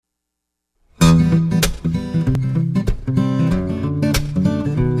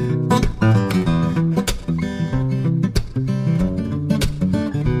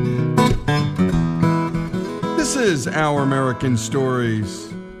is Our American Stories,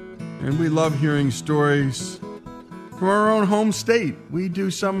 and we love hearing stories from our own home state. We do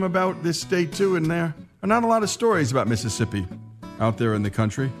something about this state too, and there are not a lot of stories about Mississippi out there in the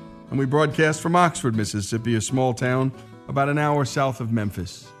country. And we broadcast from Oxford, Mississippi, a small town about an hour south of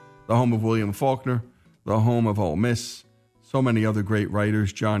Memphis, the home of William Faulkner, the home of Ole Miss, so many other great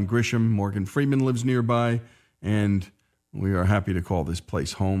writers. John Grisham, Morgan Freeman lives nearby, and we are happy to call this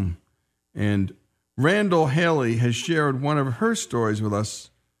place home. And Randall Haley has shared one of her stories with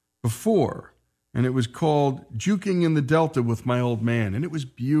us before, and it was called Juking in the Delta with My Old Man, and it was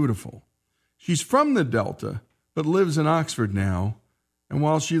beautiful. She's from the Delta, but lives in Oxford now, and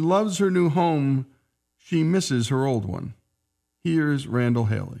while she loves her new home, she misses her old one. Here's Randall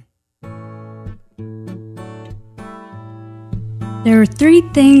Haley. There are three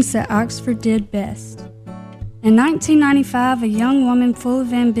things that Oxford did best. In 1995, a young woman full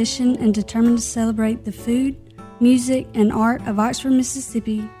of ambition and determined to celebrate the food, music, and art of Oxford,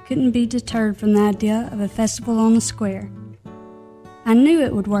 Mississippi couldn't be deterred from the idea of a festival on the square. I knew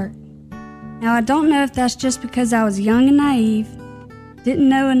it would work. Now, I don't know if that's just because I was young and naive, didn't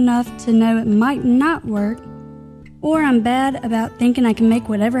know enough to know it might not work, or I'm bad about thinking I can make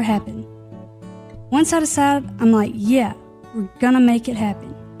whatever happen. Once I decide, I'm like, yeah, we're gonna make it happen.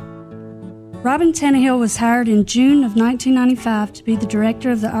 Robin Tannehill was hired in June of 1995 to be the director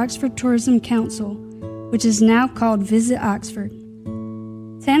of the Oxford Tourism Council, which is now called Visit Oxford.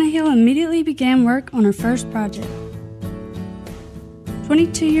 Tannehill immediately began work on her first project.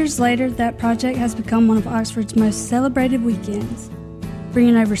 22 years later, that project has become one of Oxford's most celebrated weekends,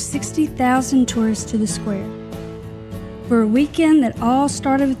 bringing over 60,000 tourists to the square. For a weekend that all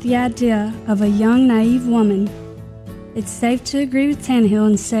started with the idea of a young, naive woman, it's safe to agree with Tannehill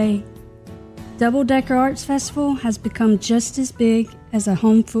and say, Double Decker Arts Festival has become just as big as a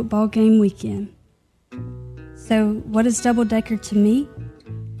home football game weekend. So, what is Double Decker to me?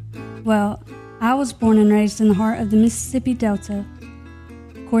 Well, I was born and raised in the heart of the Mississippi Delta.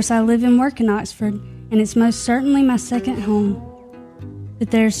 Of course, I live and work in Oxford, and it's most certainly my second home. But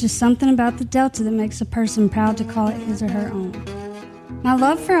there's just something about the Delta that makes a person proud to call it his or her own. My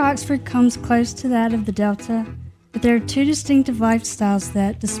love for Oxford comes close to that of the Delta, but there are two distinctive lifestyles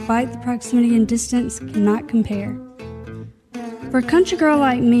that, despite the proximity and distance, cannot compare. For a country girl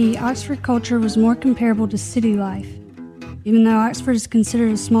like me, Oxford culture was more comparable to city life. Even though Oxford is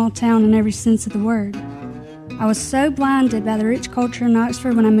considered a small town in every sense of the word, I was so blinded by the rich culture in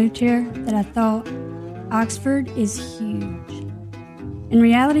Oxford when I moved here that I thought, Oxford is huge. In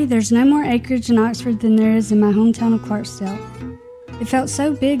reality, there's no more acreage in Oxford than there is in my hometown of Clarksdale. It felt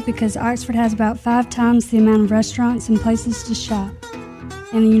so big because Oxford has about 5 times the amount of restaurants and places to shop.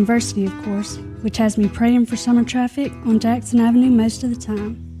 And the university, of course, which has me praying for summer traffic on Jackson Avenue most of the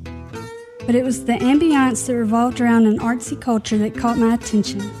time. But it was the ambiance that revolved around an artsy culture that caught my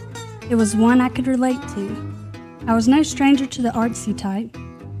attention. It was one I could relate to. I was no stranger to the artsy type.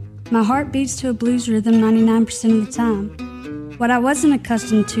 My heart beats to a blues rhythm 99% of the time. What I wasn't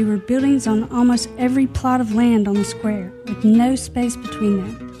accustomed to were buildings on almost every plot of land on the square, with no space between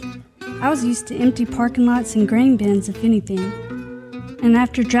them. I was used to empty parking lots and grain bins, if anything. And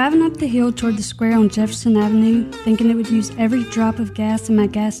after driving up the hill toward the square on Jefferson Avenue, thinking it would use every drop of gas in my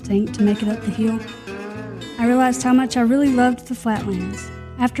gas tank to make it up the hill, I realized how much I really loved the flatlands.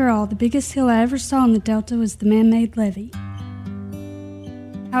 After all, the biggest hill I ever saw in the Delta was the man-made levee.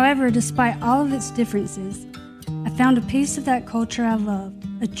 However, despite all of its differences, I found a piece of that culture I loved,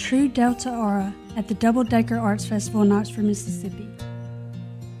 a true Delta aura, at the Double Decker Arts Festival in Oxford, Mississippi.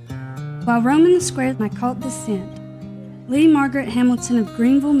 While roaming the square, I caught the scent. Lee Margaret Hamilton of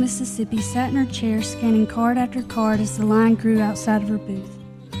Greenville, Mississippi sat in her chair scanning card after card as the line grew outside of her booth.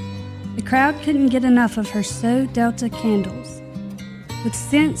 The crowd couldn't get enough of her So Delta candles. With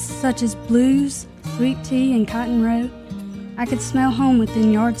scents such as blues, sweet tea, and cotton road, I could smell home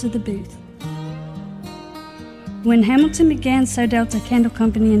within yards of the booth. When Hamilton began So Delta Candle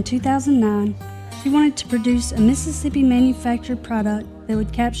Company in 2009, she wanted to produce a Mississippi-manufactured product that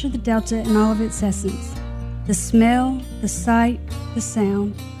would capture the Delta in all of its essence: the smell, the sight, the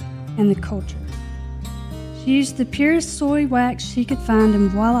sound, and the culture. She used the purest soy wax she could find,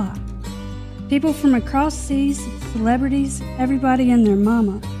 and voila! People from across seas, celebrities, everybody and their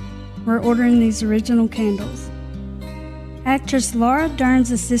mama were ordering these original candles. Actress Laura Dern's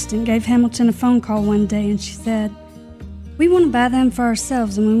assistant gave Hamilton a phone call one day, and she said, "We want to buy them for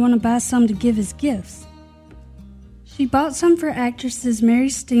ourselves, and we want to buy some to give as gifts." She bought some for actresses Mary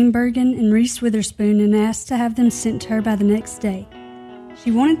Steenburgen and Reese Witherspoon and asked to have them sent to her by the next day.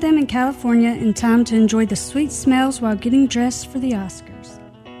 She wanted them in California in time to enjoy the sweet smells while getting dressed for the Oscars.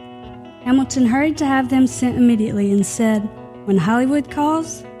 Hamilton hurried to have them sent immediately and said, "When Hollywood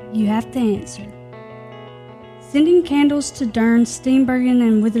calls, you have to answer." Sending candles to Dern, Steenbergen,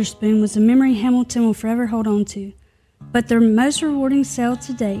 and Witherspoon was a memory Hamilton will forever hold on to. But their most rewarding sale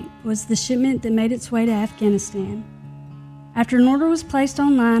to date was the shipment that made its way to Afghanistan. After an order was placed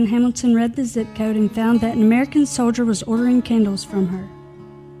online, Hamilton read the zip code and found that an American soldier was ordering candles from her.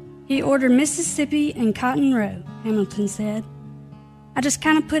 "He ordered Mississippi and Cotton Row," Hamilton said. "I just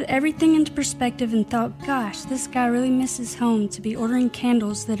kind of put everything into perspective and thought, gosh, this guy really misses home to be ordering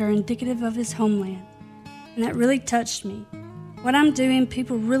candles that are indicative of his homeland. And that really touched me. What I'm doing,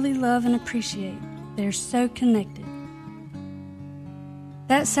 people really love and appreciate. They're so connected."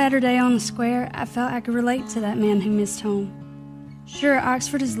 That Saturday on the square, I felt I could relate to that man who missed home. Sure,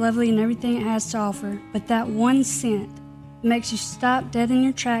 Oxford is lovely and everything it has to offer, but that one scent that makes you stop dead in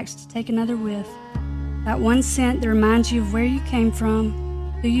your tracks to take another whiff, that one scent that reminds you of where you came from,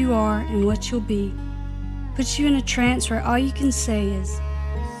 who you are, and what you'll be, puts you in a trance where all you can say is,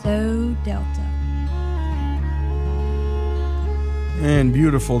 "So Delta." And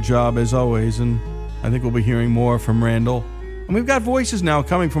beautiful job as always, and I think we'll be hearing more from Randall. And we've got voices now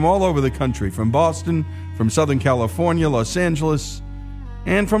coming from all over the country, from Boston, from Southern California, Los Angeles,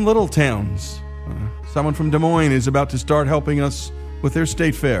 and from little towns. Someone from Des Moines is about to start helping us with their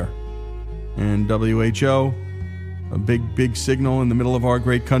state fair. And WHO, a big signal in the middle of our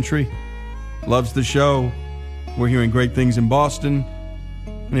great country, loves the show. We're hearing great things in Boston.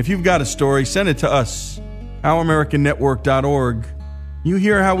 And if you've got a story, send it to us, OurAmericanNetwork.org. You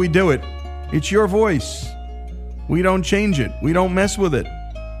hear how we do it. It's your voice. We don't change it. We don't mess with it.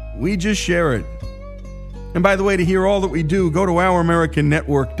 We just share it. And by the way, to hear all that we do, go to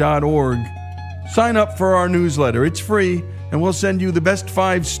OurAmericanNetwork.org. Sign up for our newsletter. It's free, and we'll send you the best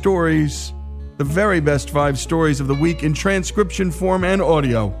 5 stories, the very best 5 stories of the week in transcription form and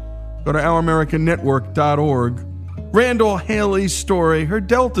audio. Go to OurAmericanNetwork.org. Randall Haley's story, her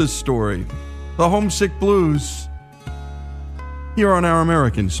Delta story, the homesick blues, here on Our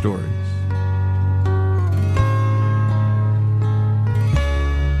American Stories.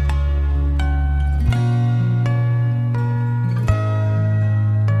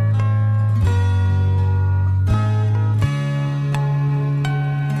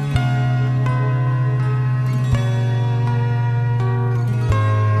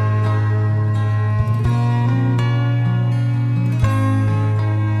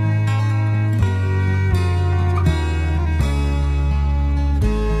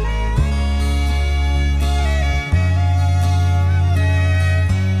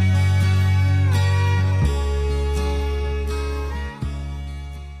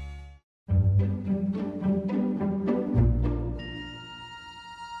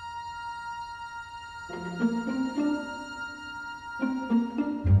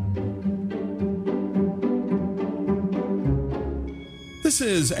 This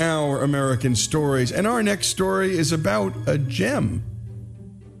is Our American Stories, and our next story is about a gem.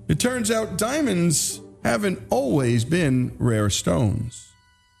 It turns out diamonds haven't always been rare stones.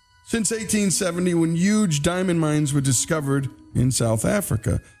 Since 1870, when huge diamond mines were discovered in South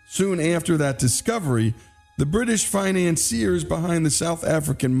Africa, soon after that discovery, the British financiers behind the South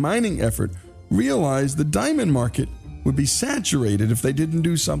African mining effort realized the diamond market would be saturated if they didn't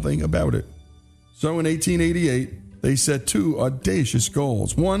do something about it. So in 1888, they set 2 audacious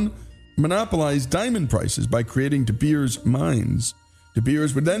goals. 1, monopolize diamond prices by creating De Beers mines. De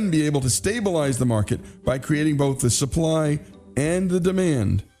Beers would then be able to stabilize the market by creating both the supply and the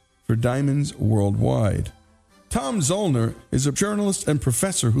demand for diamonds worldwide. Tom Zollner is a journalist and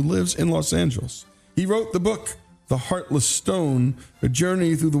professor who lives in Los Angeles. He wrote the book, The Heartless Stone, A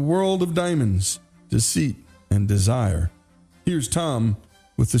Journey Through the World of Diamonds, Deceit, and Desire. Here's Tom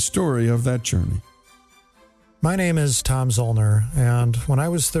with the story of that journey. My name is Tom Zollner, and when I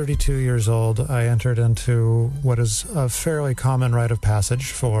was 32 years old, I entered into what is a fairly common rite of passage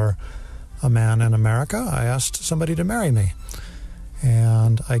for a man in America. I asked somebody to marry me,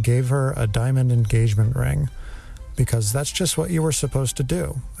 and I gave her a diamond engagement ring because that's just what you were supposed to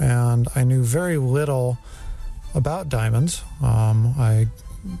do. And I knew very little about diamonds. I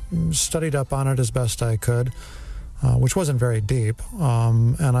studied up on it as best I could, which wasn't very deep.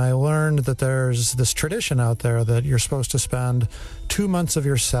 And I learned that there's this tradition out there that you're supposed to spend 2 months of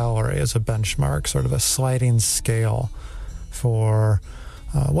your salary as a benchmark, sort of a sliding scale for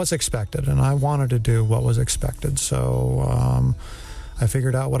what's expected. And I wanted to do what was expected. So I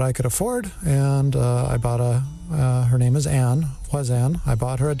figured out what I could afford, and I bought her name is Anne, I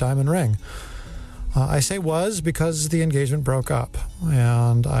bought her a diamond ring. I say was because the engagement broke up,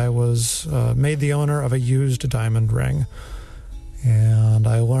 and I was made the owner of a used diamond ring. And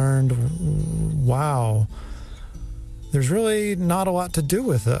I learned, wow, there's really not a lot to do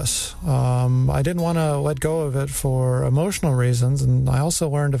with this. I didn't want to let go of it for emotional reasons, and I also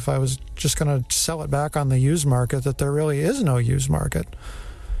learned if I was just going to sell it back on the used market that there really is no used market.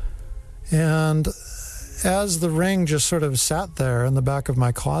 And as the ring just sort of sat there in the back of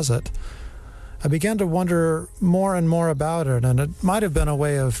my closet, I began to wonder more and more about it, and it might have been a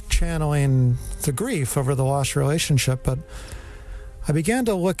way of channeling the grief over the lost relationship, but I began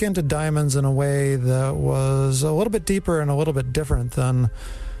to look into diamonds in a way that was a little bit deeper and a little bit different than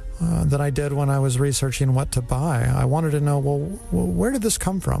I did when I was researching what to buy. I wanted to know, well, where did this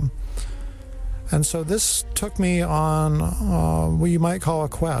come from? And so this took me on what you might call a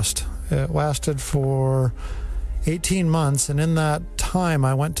quest. It lasted for 18 months, and in that time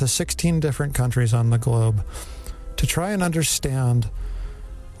I went to 16 different countries on the globe to try and understand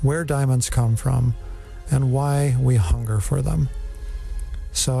where diamonds come from and why we hunger for them.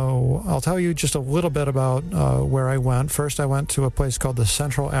 So I'll tell you just a little bit about where I went. First, I went to a place called the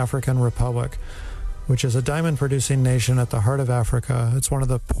Central African Republic, which is a diamond-producing nation at the heart of Africa. It's one of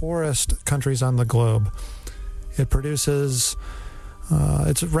the poorest countries on the globe. It produces,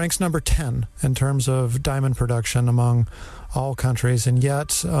 it ranks number 10 in terms of diamond production among all countries, and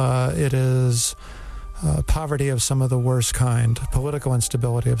yet it is poverty of some of the worst kind, political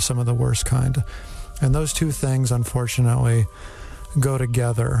instability of some of the worst kind. And those two things, unfortunately, go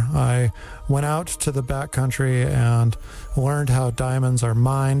together. I went out to the backcountry and learned how diamonds are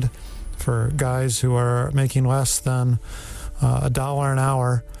mined for guys who are making less than $1 an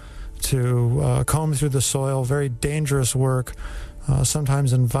hour to comb through the soil, very dangerous work,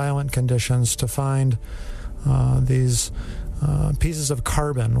 sometimes in violent conditions, to find these pieces of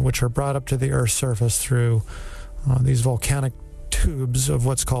carbon which are brought up to the Earth's surface through these volcanic tubes of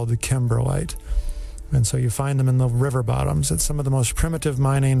what's called the kimberlite. And so you find them in the river bottoms. It's some of the most primitive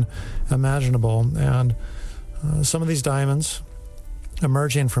mining imaginable. And some of these diamonds,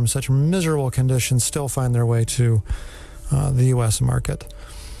 emerging from such miserable conditions, still find their way to the U.S. market.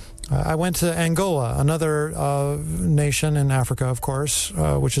 I went to Angola, another nation in Africa, of course,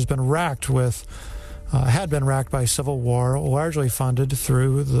 which has been racked with, had been racked by civil war, largely funded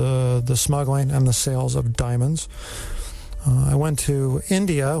through the smuggling and the sales of diamonds. I went to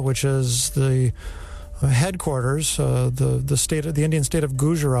India, which is the headquarters, the Indian state of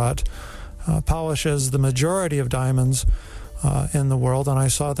Gujarat, polishes the majority of diamonds in the world, and I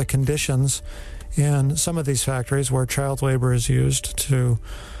saw the conditions in some of these factories where child labor is used to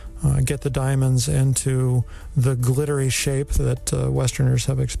get the diamonds into the glittery shape that Westerners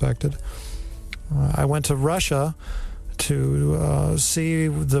have expected. I went to Russia to see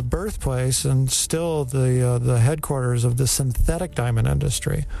the birthplace and still the headquarters of the synthetic diamond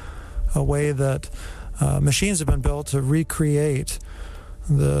industry, a way that machines have been built to recreate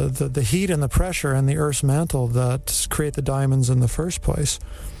the heat and the pressure in the Earth's mantle that create the diamonds in the first place.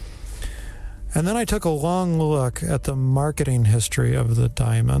 And then I took a long look at the marketing history of the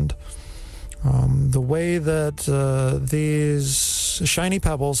diamond, the way that these shiny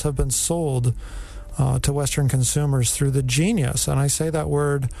pebbles have been sold to Western consumers through the genius, and I say that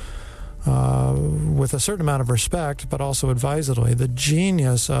word with a certain amount of respect, but also advisedly, the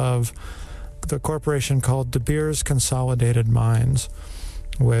genius of the corporation called De Beers Consolidated Mines,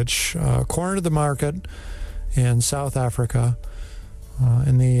 which cornered the market in South Africa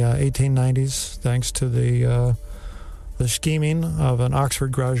in the 1890s, thanks to the scheming of an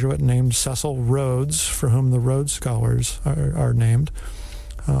Oxford graduate named Cecil Rhodes, for whom the Rhodes Scholars are named.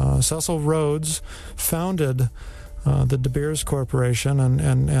 Cecil Rhodes founded the De Beers Corporation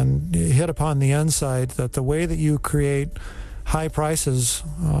and hit upon the insight that the way that you create high prices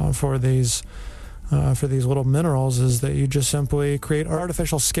for these little minerals is that you just simply create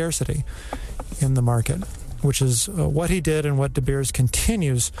artificial scarcity in the market, which is what he did and what De Beers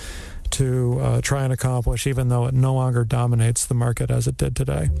continues to try and accomplish, even though it no longer dominates the market as it did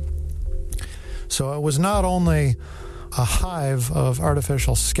today. So it was not only a hive of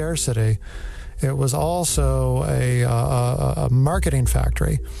artificial scarcity, it was also a marketing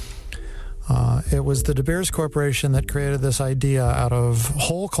factory. It was the De Beers Corporation that created this idea out of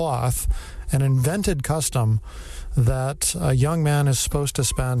whole cloth, an invented custom that a young man is supposed to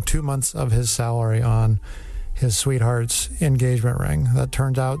spend 2 months of his salary on his sweetheart's engagement ring. That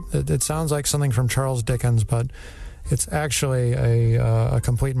turned out, it sounds like something from Charles Dickens, but it's actually a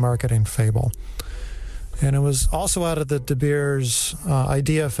complete marketing fable. And it was also out of the De Beers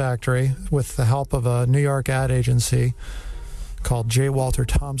idea factory, with the help of a New York ad agency called J. Walter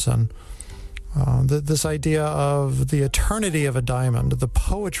Thompson, this idea of the eternity of a diamond, the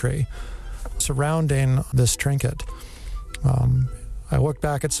poetry surrounding this trinket. I look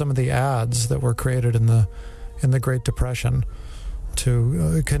back at some of the ads that were created in the Great Depression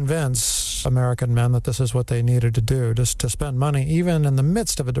to convince American men that this is what they needed to do, just to spend money even in the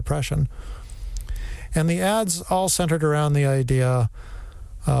midst of a depression. And the ads all centered around the idea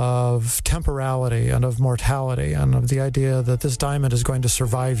of temporality and of mortality and of the idea that this diamond is going to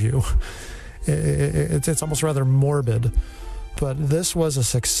survive you. It's almost rather morbid. But this was a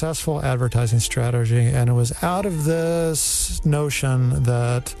successful advertising strategy, and it was out of this notion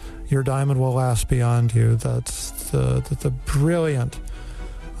that your diamond will last beyond you that the brilliant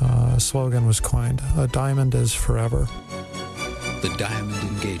slogan was coined: a diamond is forever. The diamond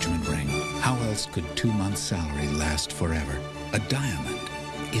engagement ring. How else could 2 months' salary last forever? A diamond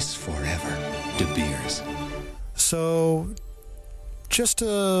is forever. De Beers. So, just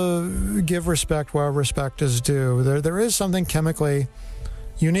to give respect where respect is due, there is something chemically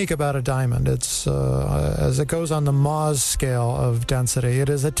unique about a diamond. It's as it goes on the Mohs scale of density, it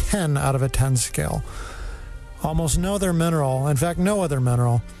is a 10 out of a 10 scale. Almost no other mineral, in fact, no other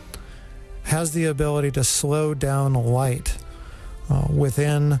mineral, has the ability to slow down light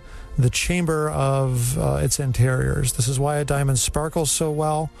within the chamber of its interiors. This is why a diamond sparkles so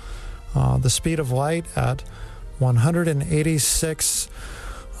well. The speed of light at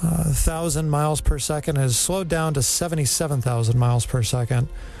 186,000 miles per second is slowed down to 77,000 miles per second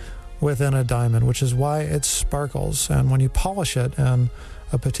within a diamond, which is why it sparkles. And when you polish it in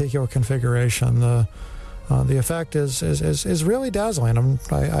a particular configuration, the effect is really dazzling.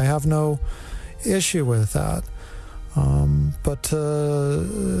 I have no issue with that. But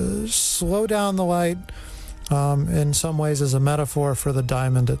to slow down the light in some ways is a metaphor for the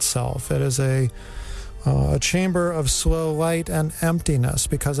diamond itself. It is a chamber of slow light and emptiness,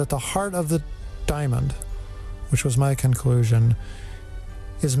 because at the heart of the diamond, which was my conclusion,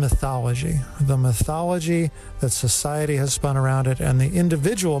 is mythology. The mythology that society has spun around it and the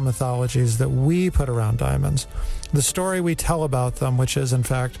individual mythologies that we put around diamonds. The story we tell about them, which is, in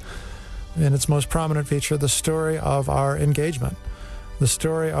fact, in its most prominent feature, the story of our engagement, the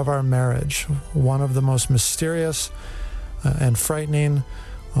story of our marriage, one of the most mysterious and frightening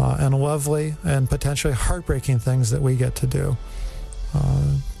and lovely and potentially heartbreaking things that we get to do.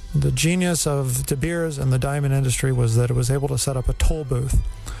 The genius of De Beers and the diamond industry was that it was able to set up a toll booth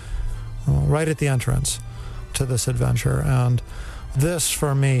right at the entrance to this adventure. And this,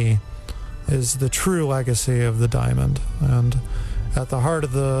 for me, is the true legacy of the diamond, and at the heart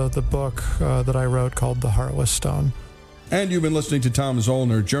of the book that I wrote called The Heartless Stone. And you've been listening to Tom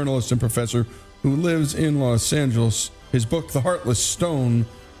Zollner, journalist and professor who lives in Los Angeles. His book, The Heartless Stone,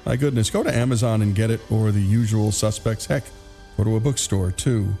 my goodness, go to Amazon and get it, or the usual suspects. Heck, go to a bookstore,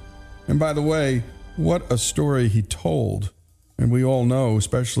 too. And by the way, what a story he told. And we all know,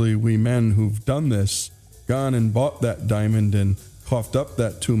 especially we men who've done this, gone and bought that diamond and coughed up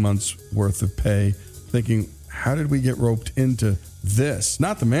that 2 months' worth of pay, thinking, how did we get roped into this?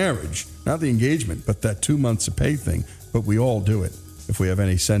 Not the marriage, not the engagement, but that 2 months of pay thing. But we all do it, if we have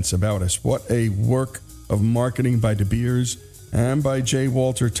any sense about us. What a work of marketing by De Beers and by J.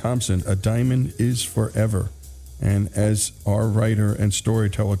 Walter Thompson. A diamond is forever. And as our writer and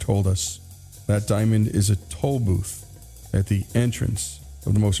storyteller told us, that diamond is a toll booth at the entrance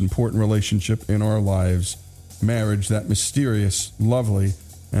of the most important relationship in our lives, marriage, that mysterious, lovely,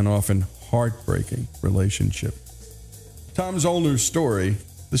 and often heartbreaking relationship. Tom Zollner's story,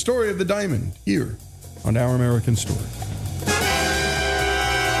 the story of the diamond, here on Our American Story.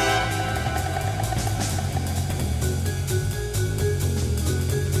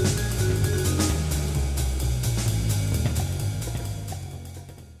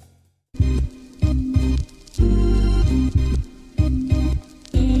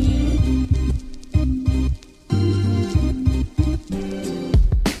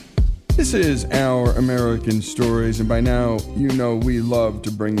 This is Our American Stories, and by now you know we love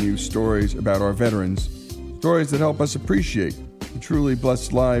to bring you stories about our veterans, stories that help us appreciate the truly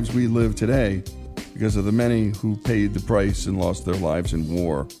blessed lives we live today because of the many who paid the price and lost their lives in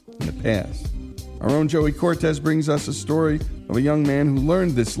war in the past. Our own Joey Cortez brings us a story of a young man who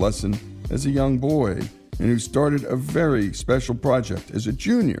learned this lesson as a young boy and who started a very special project as a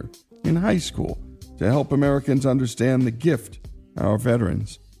junior in high school to help Americans understand the gift our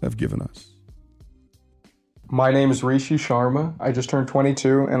veterans have given us. My name is Rishi Sharma. I just turned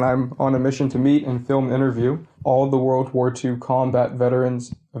 22, and I'm on a mission to meet and film and interview all of the World War II combat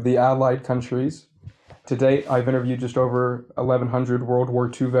veterans of the Allied countries. To date, I've interviewed just over 1,100 World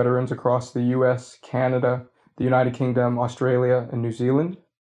War II veterans across the US, Canada, the United Kingdom, Australia, and New Zealand.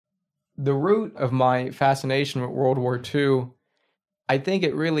 The root of my fascination with World War II, I think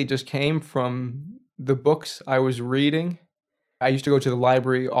it really just came from the books I was reading I used to go to the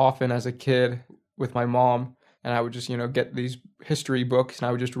library often as a kid with my mom, and I would just, get these history books and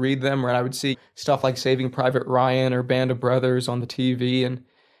I would just read them, or I would see stuff like Saving Private Ryan or Band of Brothers on the TV. And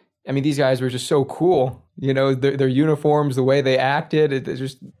I mean, these guys were just so cool, their uniforms, the way they acted. It's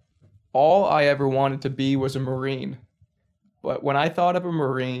just all I ever wanted to be was a Marine. But when I thought of a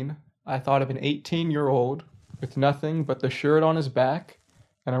Marine, I thought of an 18-year-old with nothing but the shirt on his back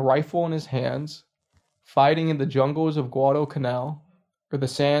and a rifle in his hands, fighting in the jungles of Guadalcanal or the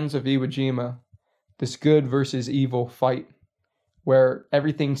sands of Iwo Jima, this good versus evil fight, where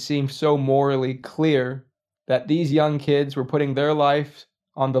everything seemed so morally clear that these young kids were putting their life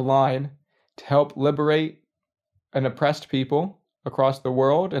on the line to help liberate an oppressed people across the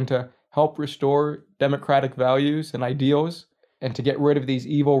world and to help restore democratic values and ideals and to get rid of these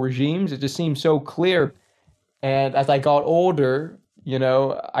evil regimes. It just seemed so clear. And as I got older,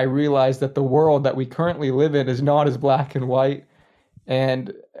 I realized that the world that we currently live in is not as black and white.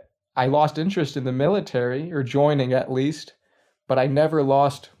 And I lost interest in the military, or joining at least, but I never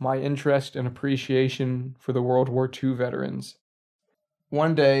lost my interest and appreciation for the World War II veterans.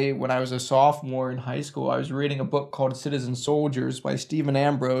 One day when I was a sophomore in high school, I was reading a book called Citizen Soldiers by Stephen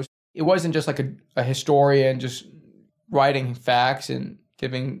Ambrose. It wasn't just like a historian just writing facts and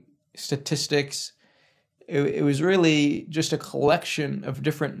giving statistics. It was really just a collection of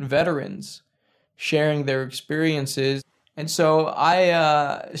different veterans sharing their experiences. And so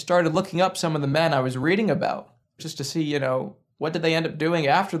I started looking up some of the men I was reading about just to see, what did they end up doing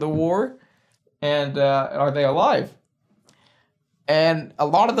after the war? And are they alive? And a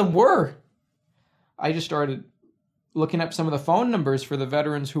lot of them were. I just started looking up some of the phone numbers for the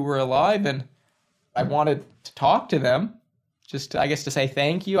veterans who were alive, and I wanted to talk to them, just I guess to say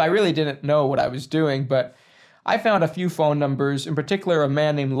thank you. I really didn't know what I was doing, but I found a few phone numbers, in particular a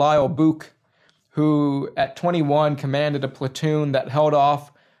man named Lyle Book, who at 21 commanded a platoon that held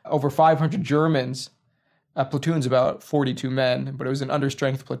off over 500 Germans. A platoon's about 42 men, but it was an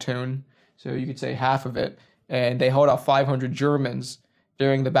understrength platoon, so you could say half of it. And they held off 500 Germans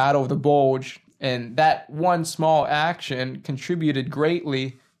during the Battle of the Bulge. And that one small action contributed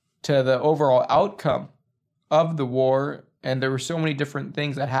greatly to the overall outcome of the war. And there were so many different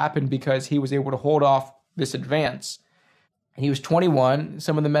things that happened because he was able to hold off this advance. He was 21.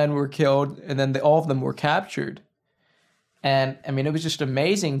 Some of the men were killed, and then all of them were captured. And I mean, it was just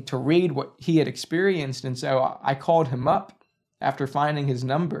amazing to read what he had experienced. And so I called him up after finding his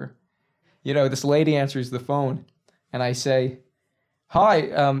number. This lady answers the phone, and I say,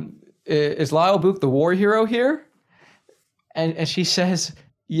 "Hi, is Lyle Book the war hero here?" And she says,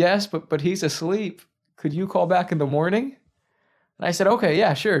 "Yes, but he's asleep. Could you call back in the morning?" And I said, "Okay,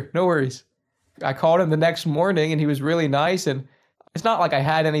 yeah, sure, no worries." I called him the next morning, and he was really nice. And it's not like I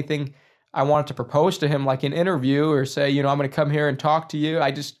had anything I wanted to propose to him, like an interview or say, I'm going to come here and talk to you.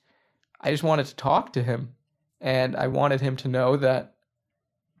 I just wanted to talk to him. And I wanted him to know that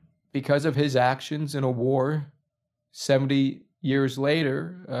because of his actions in a war, 70 years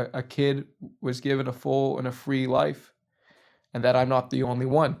later, a kid was given a full and a free life, and that I'm not the only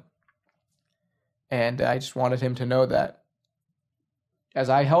one. And I just wanted him to know that. As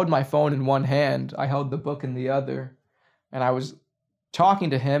I held my phone in one hand, I held the book in the other, and I was talking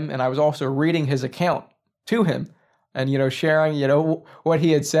to him, and I was also reading his account to him and, sharing, what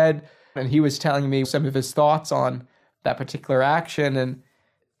he had said. And he was telling me some of his thoughts on that particular action. And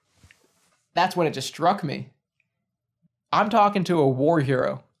that's when it just struck me. I'm talking to a war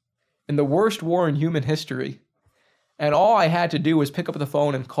hero in the worst war in human history. And all I had to do was pick up the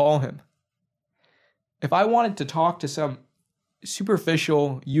phone and call him. If I wanted to talk to some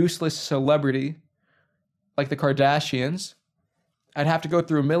superficial, useless celebrity like the Kardashians, I'd have to go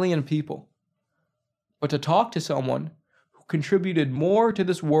through a million people. But to talk to someone who contributed more to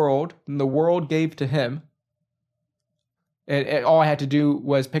this world than the world gave to him, and all I had to do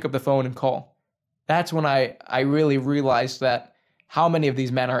was pick up the phone and call. That's when I really realized that how many of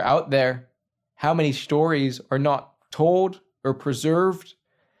these men are out there, how many stories are not told or preserved.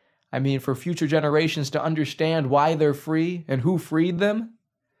 I mean, for future generations to understand why they're free and who freed them.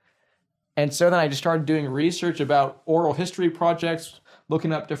 And so then I just started doing research about oral history projects,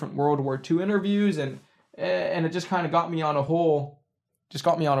 looking up different World War II interviews, and it just kind of got me on a roll.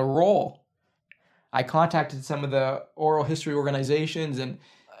 I contacted some of the oral history organizations, and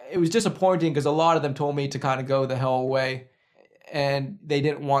it was disappointing because a lot of them told me to kind of go the hell away, and they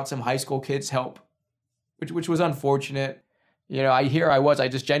didn't want some high school kids' help, which was unfortunate. I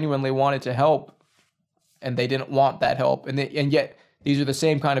just genuinely wanted to help, and they didn't want that help, and yet these are the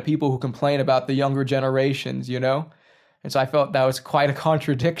same kind of people who complain about the younger generations, And so I felt that was quite a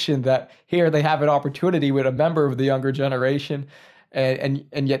contradiction, that here they have an opportunity with a member of the younger generation, and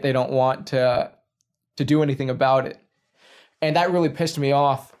yet they don't want to do anything about it. And that really pissed me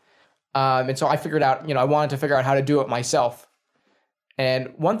off. And so I figured out, I wanted to figure out how to do it myself.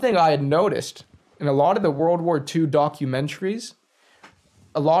 And one thing I had noticed in a lot of the World War II documentaries,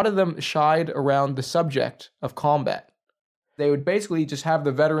 a lot of them shied around the subject of combat. They would basically just have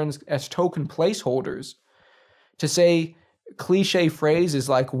the veterans as token placeholders to say cliche phrases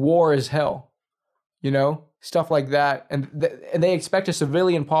like war is hell, stuff like that. And they expect a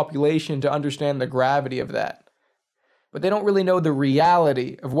civilian population to understand the gravity of that. But they don't really know the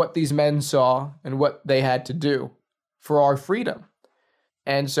reality of what these men saw and what they had to do for our freedom.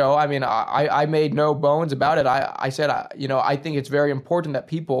 And so, I made no bones about it. I said, I think it's very important that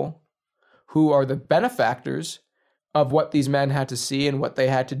people who are the benefactors of what these men had to see and what they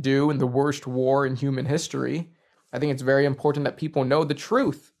had to do in the worst war in human history, I think it's very important that people know the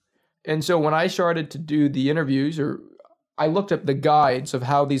truth. And so when I started to do the interviews, I looked at the guides of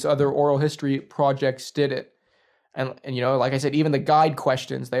how these other oral history projects did it. And like I said, even the guide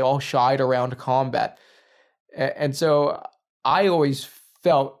questions, they all shied around combat. And so I always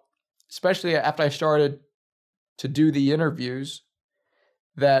felt, especially after I started to do the interviews,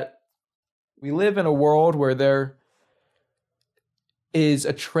 that we live in a world where there is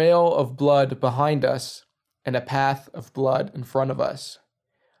a trail of blood behind us and a path of blood in front of us.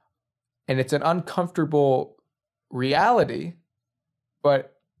 And it's an uncomfortable reality,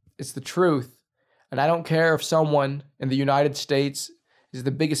 but it's the truth. And I don't care if someone in the United States is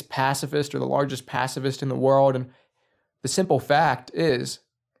the biggest pacifist or the largest pacifist in the world. And the simple fact is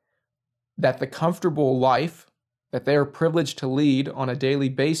that the comfortable life that they are privileged to lead on a daily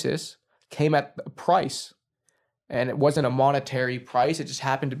basis came at a price. And it wasn't a monetary price. It just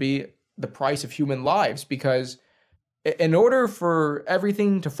happened to be the price of human lives, because in order for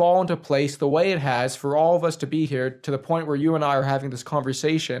everything to fall into place the way it has, for all of us to be here to the point where you and I are having this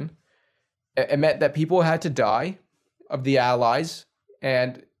conversation, it meant that people had to die of the Allies,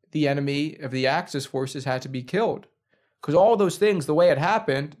 and the enemy of the Axis forces had to be killed. Because all those things, the way it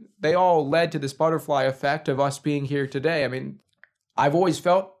happened, they all led to this butterfly effect of us being here today. I've always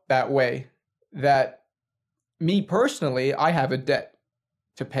felt that way, that me personally, I have a debt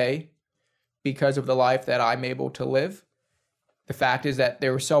to pay because of the life that I'm able to live. The fact is that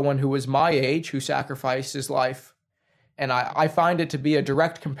there was someone who was my age who sacrificed his life. And I find it to be a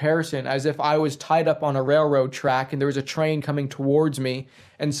direct comparison, as if I was tied up on a railroad track and there was a train coming towards me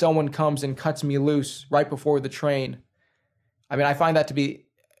and someone comes and cuts me loose right before the train. I find that to be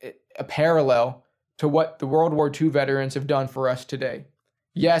a parallel to what the World War II veterans have done for us today.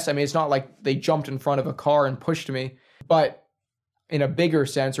 Yes, it's not like they jumped in front of a car and pushed me, but in a bigger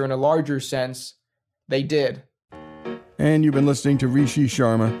sense or in a larger sense, they did. And you've been listening to Rishi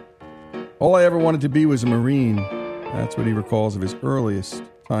Sharma. All I ever wanted to be was a Marine. That's what he recalls of his earliest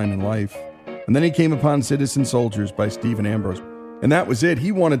time in life. And then he came upon Citizen Soldiers by Stephen Ambrose. And that was it.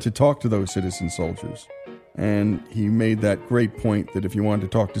 He wanted to talk to those citizen soldiers. And he made that great point that if you wanted to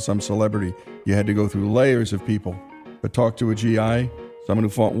talk to some celebrity, you had to go through layers of people. But talk to a GI, someone who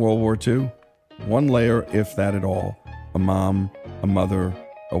fought in World War II, one layer, if that at all. A mom, a mother,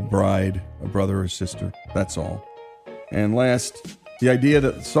 a bride, a brother or sister. That's all. And last, the idea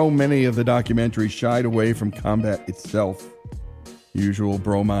that so many of the documentaries shied away from combat itself. Usual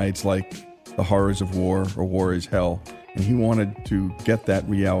bromides like the horrors of war or war is hell. And he wanted to get that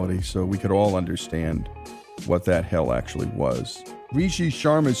reality so we could all understand what that hell actually was. Rishi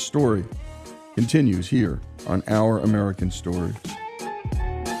Sharma's story continues here on Our American Stories.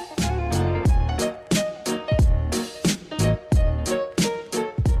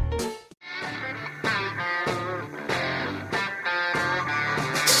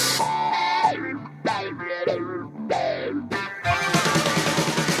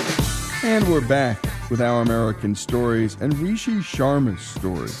 And we're back with Our American Stories and Rishi Sharma's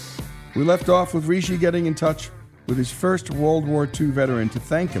story. We left off with Rishi getting in touch with his first World War II veteran to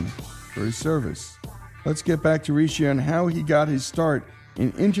thank him for his service. Let's get back to Rishi on how he got his start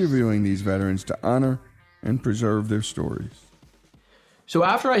in interviewing these veterans to honor and preserve their stories. So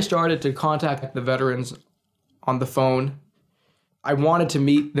after I started to contact the veterans on the phone, I wanted to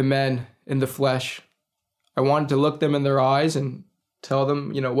meet the men in the flesh. I wanted to look them in their eyes and tell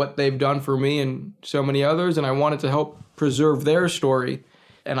them, what they've done for me and so many others, and I wanted to help preserve their story.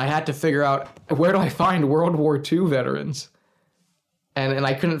 And I had to figure out, where do I find World War II veterans? And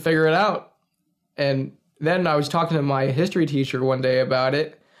I couldn't figure it out. And then I was talking to my history teacher one day about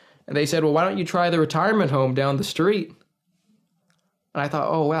it, and they said, well, why don't you try the retirement home down the street? And I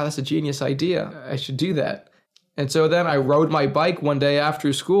thought, oh, wow, that's a genius idea. I should do that. And so then I rode my bike one day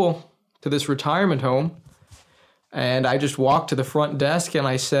after school to this retirement home, and I just walked to the front desk and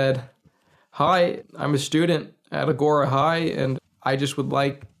I said, "Hi, I'm a student at Agora High, and I just would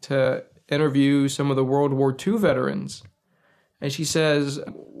like to interview some of the World War II veterans." And she says,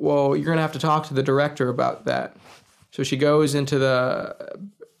 "Well, you're going to have to talk to the director about that." So she goes into the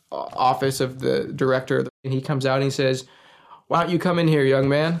office of the director, and he comes out and he says, "Why don't you come in here, young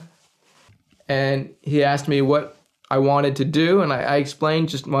man?" And he asked me what I wanted to do, and I explained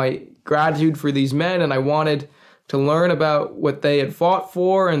just my gratitude for these men, and I wanted to learn about what they had fought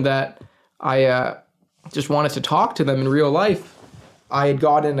for, and that I just wanted to talk to them in real life. I had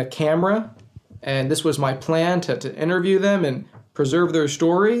gotten a camera, and this was my plan to interview them and preserve their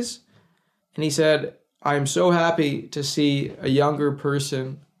stories. And he said, "I'm so happy to see a younger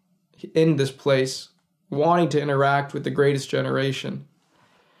person in this place wanting to interact with the greatest generation."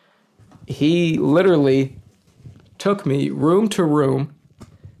 He literally took me room to room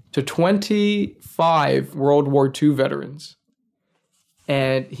to 25 World War II veterans.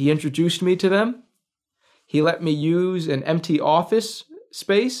 And he introduced me to them. He let me use an empty office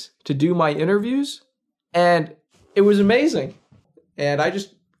space to do my interviews. And it was amazing. And I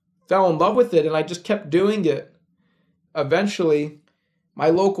just fell in love with it, and I just kept doing it. Eventually, my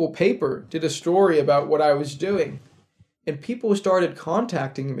local paper did a story about what I was doing. And people started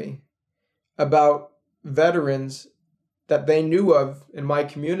contacting me about veterans that they knew of in my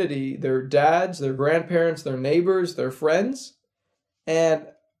community, their dads, their grandparents, their neighbors, their friends. And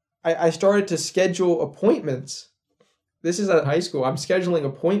I started to schedule appointments. This is at high school. I'm scheduling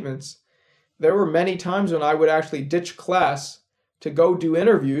appointments. There were many times when I would actually ditch class to go do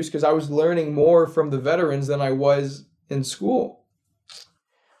interviews because I was learning more from the veterans than I was in school.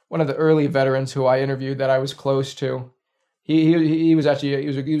 One of the early veterans who I interviewed that I was close to, he was at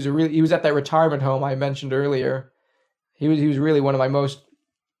that retirement home I mentioned earlier. He was really one of my most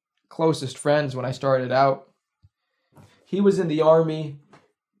closest friends when I started out. He was in the Army.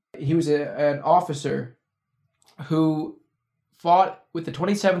 He was an officer who fought with the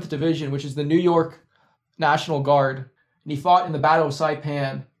 27th Division, which is the New York National Guard. And he fought in the Battle of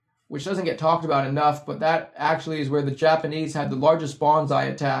Saipan, which doesn't get talked about enough, but that actually is where the Japanese had the largest bonsai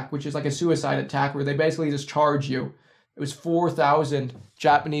attack, which is like a suicide attack where they basically just charge you. It was 4,000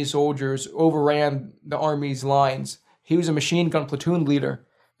 Japanese soldiers overran the Army's lines. He was a machine gun platoon leader,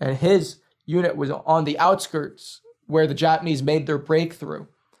 and his unit was on the outskirts where the Japanese made their breakthrough.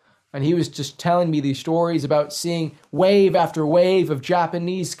 And he was just telling me these stories about seeing wave after wave of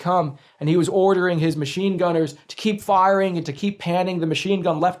Japanese come. And he was ordering his machine gunners to keep firing and to keep panning the machine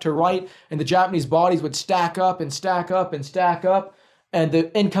gun left to right. And the Japanese bodies would stack up and stack up and stack up. And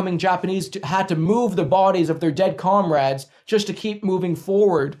the incoming Japanese had to move the bodies of their dead comrades just to keep moving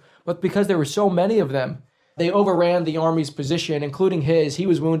forward. But because there were so many of them, they overran the Army's position, including his. He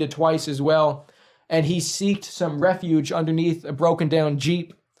was wounded twice as well. And he sought some refuge underneath a broken down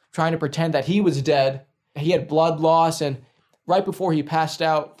Jeep, trying to pretend that he was dead. He had blood loss, and right before he passed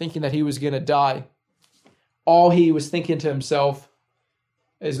out, thinking that he was going to die, all he was thinking to himself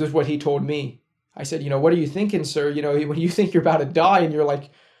is this what he told me. I said, "What are you thinking, sir? When you think you're about to die and you're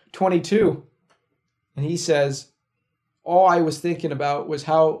like 22. And he says, "All I was thinking about was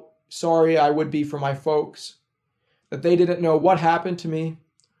how sorry I would be for my folks, that they didn't know what happened to me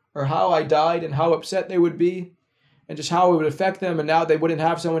or how I died and how upset they would be, and just how it would affect them, and now they wouldn't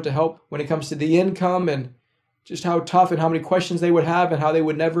have someone to help when it comes to the income, and just how tough and how many questions they would have and how they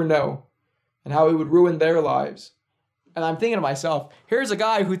would never know, and how it would ruin their lives." And I'm thinking to myself, here's a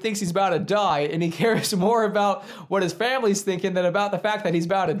guy who thinks he's about to die, and he cares more about what his family's thinking than about the fact that he's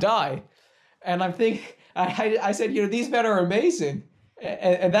about to die. And I'm thinking, I said, these men are amazing.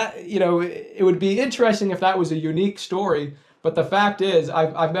 And that, it would be interesting if that was a unique story. But the fact is,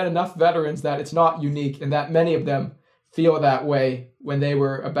 I've met enough veterans that it's not unique, and that many of them feel that way when they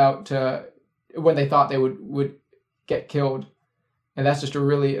were when they thought they would get killed. And that's just a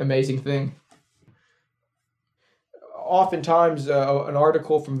really amazing thing. Oftentimes, an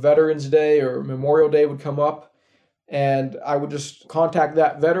article from Veterans Day or Memorial Day would come up, and I would just contact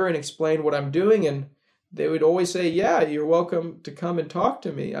that veteran, explain what I'm doing, and they would always say, "Yeah, you're welcome to come and talk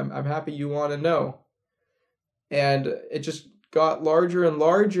to me. I'm happy you want to know." And it just got larger and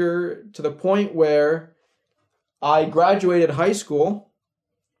larger to the point where I graduated high school,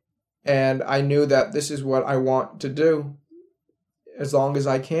 and I knew that this is what I want to do as long as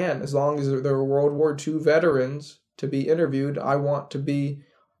I can. As long as there are World War II veterans to be interviewed, I want to be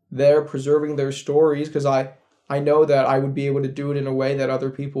there preserving their stories, because I know that I would be able to do it in a way that other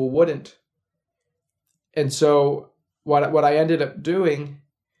people wouldn't. And so what I ended up doing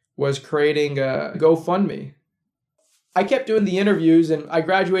was creating a GoFundMe. I kept doing the interviews, and I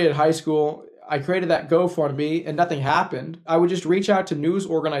graduated high school. I created that GoFundMe, and nothing happened. I would just reach out to news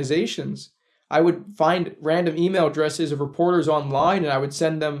organizations. I would find random email addresses of reporters online, and I would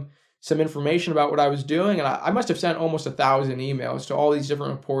send them some information about what I was doing. And I must have sent almost 1,000 emails to all these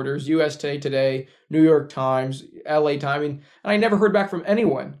different reporters, USA Today, New York Times, LA Times, and I never heard back from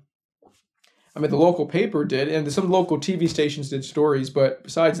anyone. I mean, the local paper did, and some local TV stations did stories, but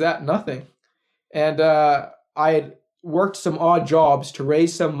besides that, nothing. And I had worked some odd jobs to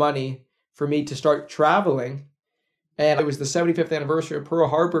raise some money for me to start traveling. And it was the 75th anniversary of Pearl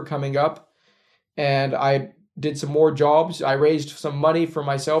Harbor coming up, and I did some more jobs. I raised some money for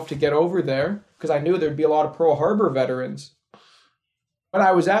myself to get over there because I knew there'd be a lot of Pearl Harbor veterans. When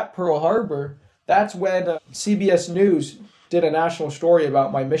I was at Pearl Harbor, that's when CBS News did a national story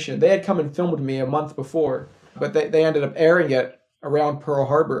about my mission. They had come and filmed me a month before, but they ended up airing it around Pearl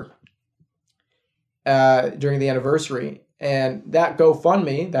Harbor during the anniversary. And that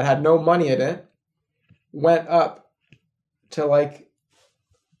GoFundMe that had no money in it went up to like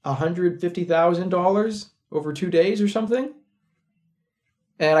 $150,000 over 2 days or something.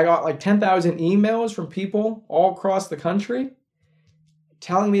 And I got like 10,000 emails from people all across the country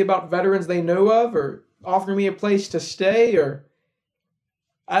telling me about veterans they knew of or offering me a place to stay. Or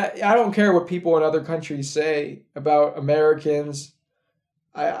I don't care what people in other countries say about Americans.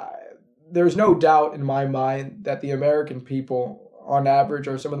 There's no doubt in my mind that the American people, on average,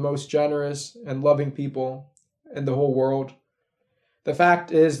 are some of the most generous and loving people in the whole world. The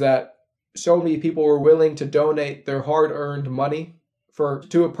fact is that so many people were willing to donate their hard-earned money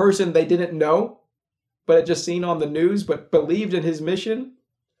to a person they didn't know, but had just seen on the news, but believed in his mission.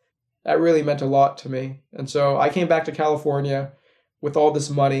 That really meant a lot to me. And so I came back to California with all this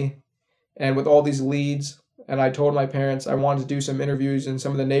money and with all these leads. And I told my parents I wanted to do some interviews in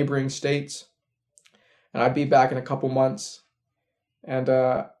some of the neighboring states. And I'd be back in a couple months. And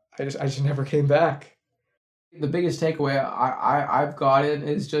I just never came back. The biggest takeaway I've gotten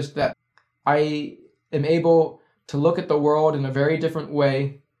is just that I am able to look at the world in a very different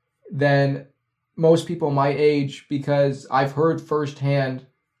way than most people my age, because I've heard firsthand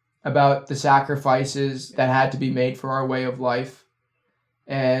about the sacrifices that had to be made for our way of life.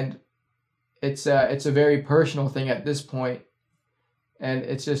 And it's a very personal thing at this point. And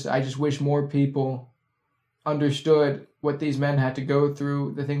I just wish more people understood what these men had to go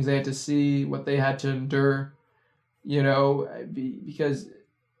through, the things they had to see, what they had to endure, because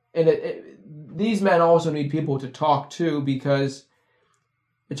these men also need people to talk to, because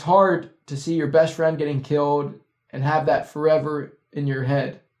it's hard to see your best friend getting killed and have that forever in your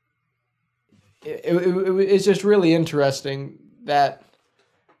head. It's just really interesting that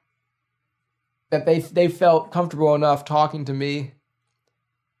they felt comfortable enough talking to me.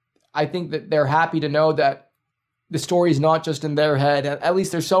 I think that they're happy to know that the story's not just in their head. At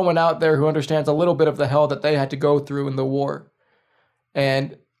least there's someone out there who understands a little bit of the hell that they had to go through in the war.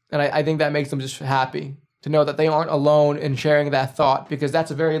 And I think that makes them just happy to know that they aren't alone in sharing that thought, because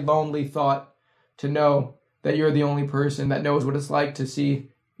that's a very lonely thought, to know that you're the only person that knows what it's like to see,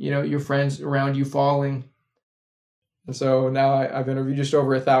 your friends around you falling. And so now I've interviewed just over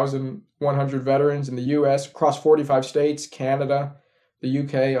 1,100 veterans in the U.S., across 45 states, Canada, the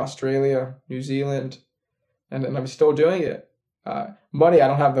U.K., Australia, New Zealand, and I'm still doing it. Money, I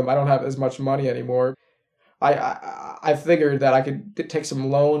don't have as much money anymore. I figured that I could take some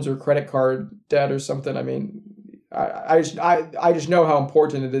loans or credit card debt or something. I mean, I just know how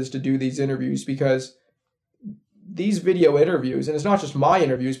important it is to do these interviews, because these video interviews, and it's not just my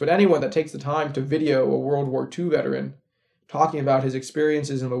interviews, but anyone that takes the time to video a World War II veteran talking about his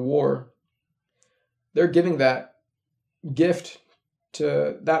experiences in the war, they're giving that gift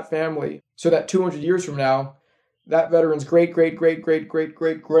to that family, so that 200 years from now, that veteran's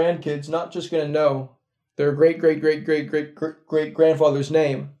great-great-great-great-great-great-grandkids not just going to know their great-great-great-great-great-great-grandfather's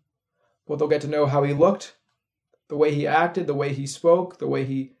name, but they'll get to know how he looked, the way he acted, the way he spoke, the way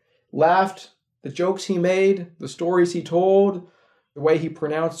he laughed, the jokes he made, the stories he told, the way he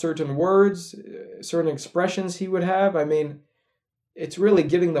pronounced certain words, certain expressions he would have. I mean, it's really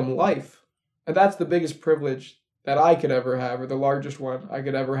giving them life. And that's the biggest privilege that I could ever have, or the largest one I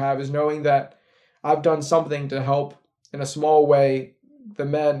could ever have, is knowing that I've done something to help, in a small way, the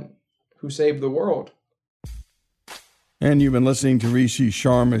men who saved the world. And you've been listening to Rishi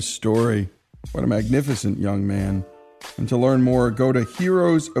Sharma's story. What a magnificent young man. And to learn more, go to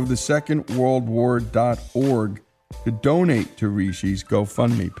heroesofthesecondworldwar.org to donate to Rishi's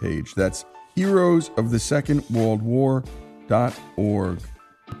GoFundMe page. That's heroesofthesecondworldwar.org.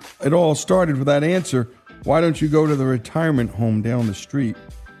 It all started with that answer. Why don't you go to the retirement home down the street?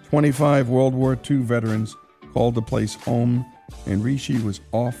 25 World War II veterans called the place home, and Rishi was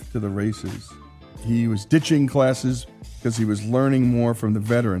off to the races. He was ditching classes because he was learning more from the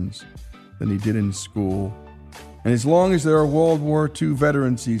veterans than he did in school. And as long as there are World War II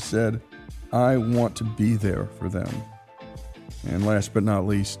veterans, he said, I want to be there for them. And last but not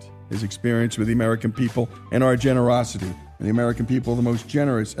least, his experience with the American people and our generosity. And the American people are the most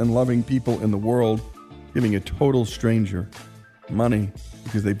generous and loving people in the world, giving a total stranger money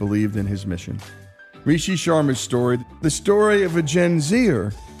because they believed in his mission. Rishi Sharma's story, the story of a Gen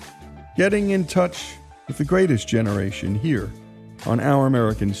Zer getting in touch with the greatest generation here on Our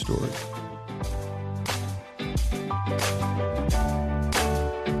American Story.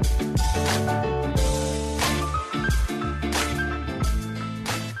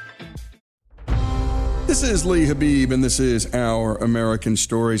 This is Lee Habib, and this is Our American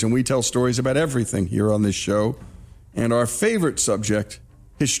Stories, and we tell stories about everything here on this show. And our favorite subject,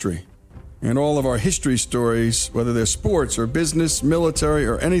 history. And all of our history stories, whether they're sports or business, military,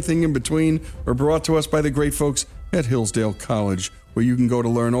 or anything in between, are brought to us by the great folks at Hillsdale College, where you can go to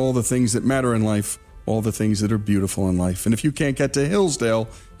learn all the things that matter in life, all the things that are beautiful in life. And if you can't get to Hillsdale,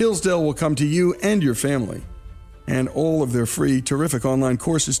 Hillsdale will come to you and your family. And all of their free, terrific online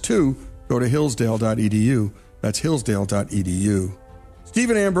courses, too, go to hillsdale.edu. That's hillsdale.edu.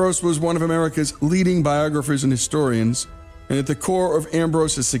 Stephen Ambrose was one of America's leading biographers and historians, and at the core of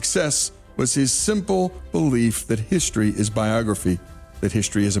Ambrose's success was his simple belief that history is biography, that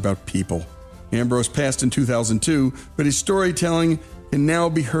history is about people. Ambrose passed in 2002, but his storytelling can now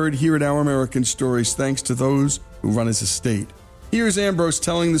be heard here at Our American Stories thanks to those who run his estate. Here's Ambrose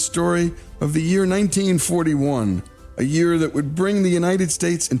telling the story of the year 1941, a year that would bring the United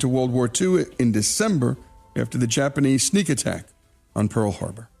States into World War II in December after the Japanese sneak attack on Pearl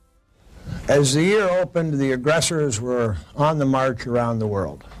Harbor. As the year opened, the aggressors were on the march around the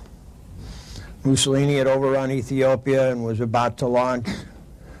world. Mussolini had overrun Ethiopia and was about to launch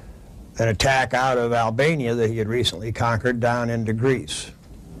an attack out of Albania that he had recently conquered down into Greece.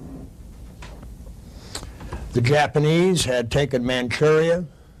 The Japanese had taken Manchuria,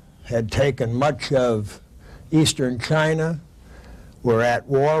 had taken much of eastern China, were at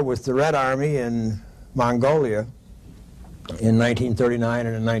war with the Red Army in Mongolia in 1939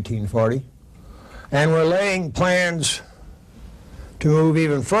 and in 1940, and were laying plans to move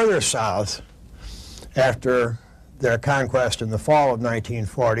even further south after their conquest in the fall of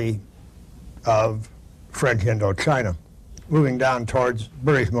 1940 of French Indochina, moving down towards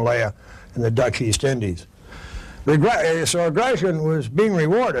British Malaya and the Dutch East Indies. So aggression was being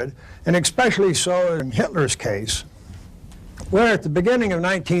rewarded, and especially so in Hitler's case, where at the beginning of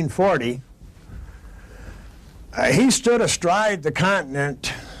 1940, he stood astride the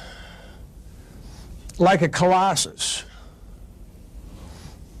continent like a colossus,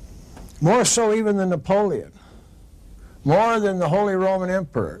 more so even than Napoleon, more than the Holy Roman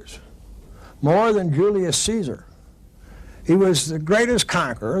Emperors, more than Julius Caesar. He was the greatest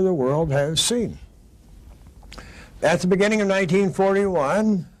conqueror the world has seen. At the beginning of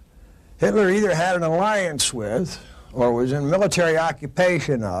 1941, Hitler either had an alliance with, or was in military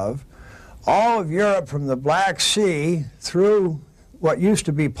occupation of, all of Europe from the Black Sea through what used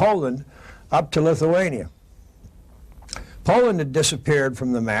to be Poland up to Lithuania. Poland had disappeared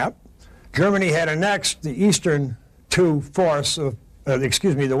from the map. Germany had annexed the western two-fourths of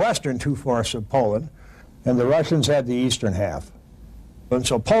Poland, and the Russians had the eastern half. And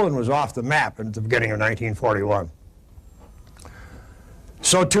so Poland was off the map at the beginning of 1941.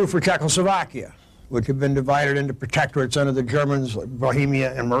 So too for Czechoslovakia, which had been divided into protectorates under the Germans, like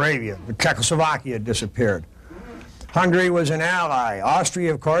Bohemia and Moravia. But Czechoslovakia had disappeared. Hungary was an ally.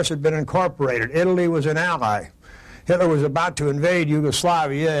 Austria, of course, had been incorporated. Italy was an ally. Hitler was about to invade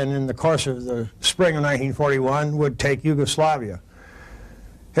Yugoslavia, and in the course of the spring of 1941 would take Yugoslavia.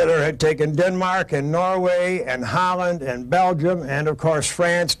 Hitler had taken Denmark and Norway and Holland and Belgium and, of course,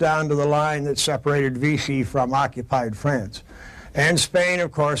 France down to the line that separated Vichy from occupied France. And Spain,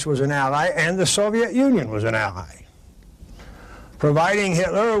 of course, was an ally, and the Soviet Union was an ally, providing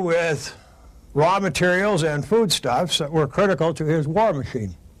Hitler with raw materials and foodstuffs that were critical to his war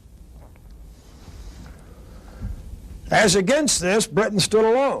machine. As against this, Britain stood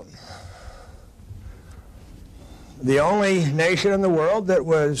alone. The only nation in the world that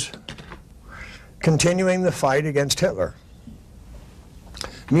was continuing the fight against Hitler.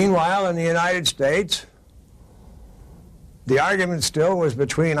 Meanwhile, in the United States, the argument still was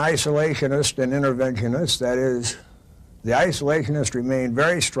between isolationists and interventionists. That is, the isolationists remained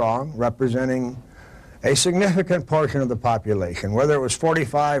very strong, representing a significant portion of the population, whether it was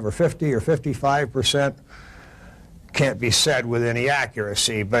 45 or 50 or 55% can't be said with any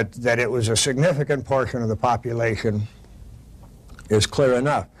accuracy, but that it was a significant portion of the population is clear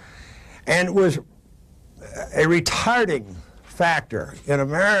enough. And it was a retarding factor in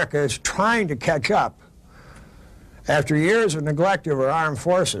America's trying to catch up after years of neglect of our armed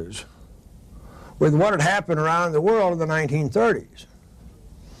forces with what had happened around the world in the 1930s.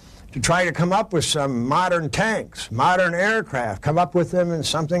 To try to come up with some modern tanks, modern aircraft, come up with them in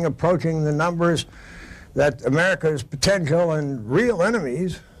something approaching the numbers that America's potential and real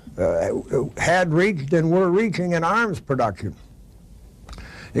enemies had reached and were reaching in arms production.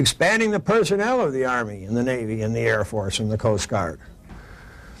 Expanding the personnel of the Army and the Navy and the Air Force and the Coast Guard.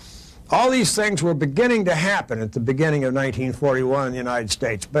 All these things were beginning to happen at the beginning of 1941 in the United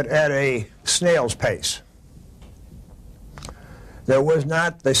States, but at a snail's pace. There was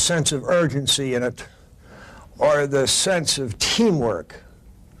not the sense of urgency in it or the sense of teamwork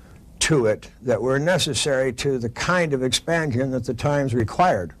to it that were necessary to the kind of expansion that the times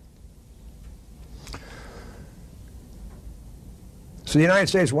required. So the United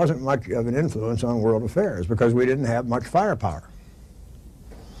States wasn't much of an influence on world affairs because we didn't have much firepower.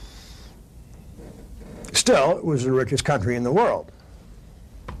 Still, it was the richest country in the world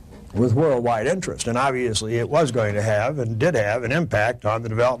with worldwide interest, and obviously it was going to have and did have an impact on the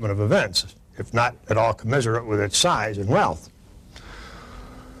development of events, if not at all commensurate with its size and wealth.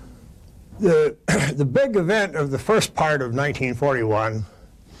 The big event of the first part of 1941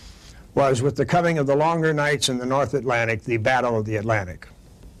 was with the coming of the longer nights in the North Atlantic, the Battle of the Atlantic.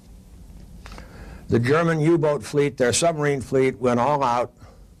 The German U-boat fleet, their submarine fleet, went all out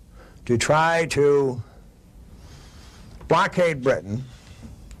to try to blockade Britain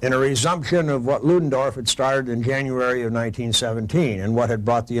in a resumption of what Ludendorff had started in January of 1917 and what had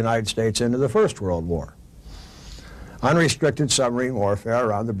brought the United States into the First World War. Unrestricted submarine warfare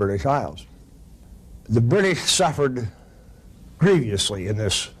around the British Isles. The British suffered grievously in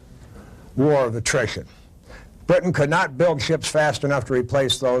this war of attrition. Britain could not build ships fast enough to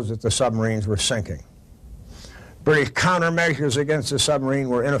replace those that the submarines were sinking. British countermeasures against the submarine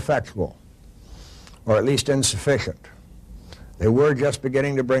were ineffectual, or at least insufficient. They were just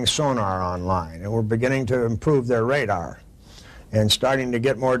beginning to bring sonar online and were beginning to improve their radar and starting to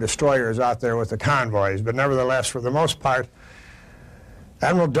get more destroyers out there with the convoys. But nevertheless, for the most part,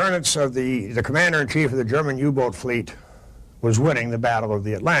 Admiral Dönitz, the commander-in-chief of the German U-boat fleet, was winning the Battle of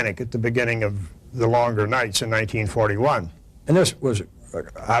the Atlantic at the beginning of the longer nights in 1941. And this was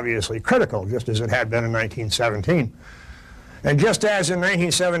obviously critical, just as it had been in 1917. And just as in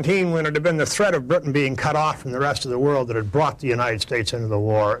 1917, when it had been the threat of Britain being cut off from the rest of the world that had brought the United States into the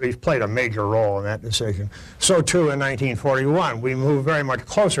war, it played a major role in that decision. So too in 1941, we moved very much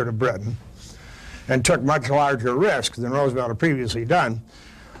closer to Britain and took much larger risks than Roosevelt had previously done,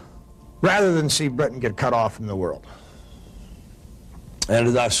 rather than see Britain get cut off from the world.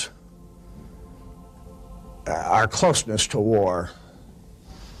 And thus, our closeness to war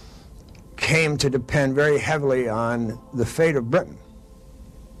came to depend very heavily on the fate of Britain.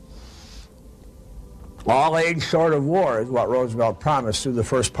 All aid short of war is what Roosevelt promised through the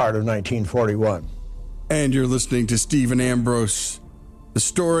first part of 1941. And you're listening to Stephen Ambrose. The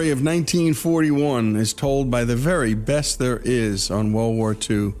story of 1941 is told by the very best there is on World War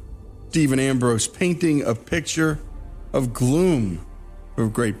II. Stephen Ambrose painting a picture of gloom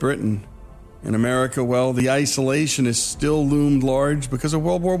of Great Britain. In America, well, the isolation still loomed large because of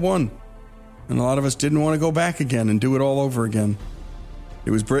World War I. And a lot of us didn't want to go back again and do it all over again.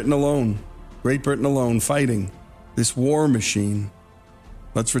 It was Britain alone, Great Britain alone, fighting this war machine.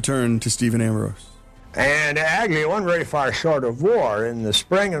 Let's return to Stephen Ambrose. And actually, it wasn't very far short of war. In the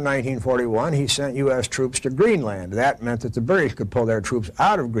spring of 1941, he sent U.S. troops to Greenland. That meant that the British could pull their troops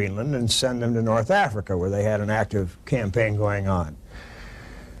out of Greenland and send them to North Africa, where they had an active campaign going on.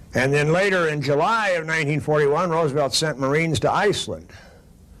 And then later in July of 1941, Roosevelt sent Marines to Iceland.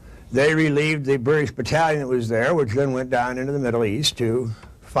 They relieved the British battalion that was there, which then went down into the Middle East to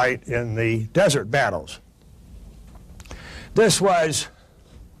fight in the desert battles. This was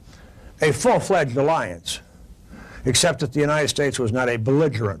a full-fledged alliance, except that the United States was not a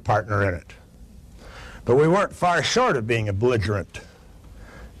belligerent partner in it. But we weren't far short of being a belligerent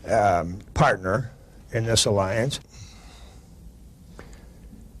partner in this alliance.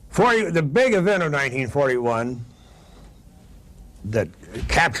 The big event of 1941 that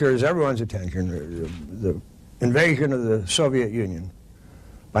captures everyone's attention, the invasion of the Soviet Union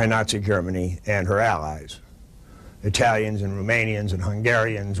by Nazi Germany and her allies. Italians and Romanians and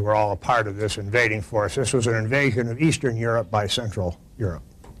Hungarians were all a part of this invading force. This was an invasion of Eastern Europe by Central Europe.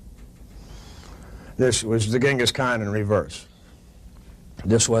 This was the Genghis Khan in reverse.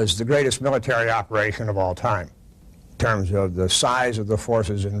 This was the greatest military operation of all time. terms of the size of the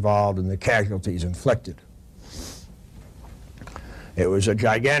forces involved and the casualties inflicted. It was a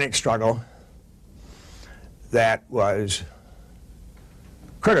gigantic struggle that was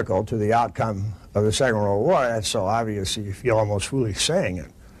critical to the outcome of the Second World War. That's so obvious you feel almost foolish saying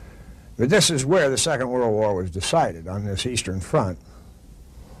it. But this is where the Second World War was decided, on this Eastern Front,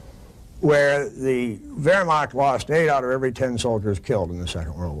 where the Wehrmacht lost 8 out of every 10 soldiers killed in the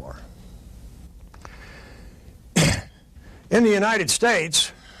Second World War. In the United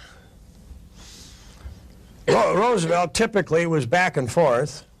States, Roosevelt typically was back and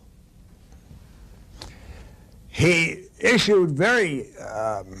forth. He issued very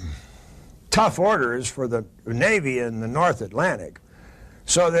tough orders for the Navy in the North Atlantic,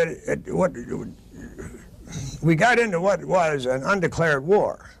 so that we got into what was an undeclared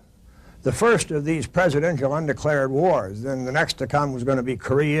war. The first of these presidential undeclared wars. Then the next to come was going to be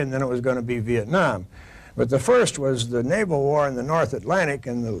Korea, and then it was going to be Vietnam. But the first was the naval war in the North Atlantic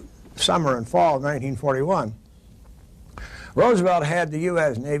in the summer and fall of 1941. Roosevelt had the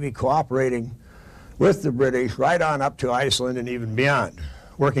U.S. Navy cooperating with the British right on up to Iceland and even beyond,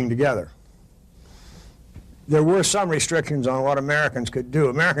 working together. There were some restrictions on what Americans could do.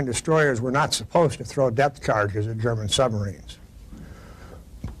 American destroyers were not supposed to throw depth charges at German submarines.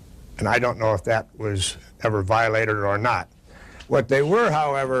 And I don't know if that was ever violated or not. What they were,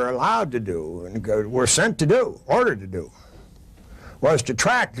 however, allowed to do, and were sent to do, ordered to do, was to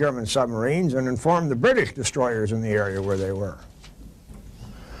track German submarines and inform the British destroyers in the area where they were.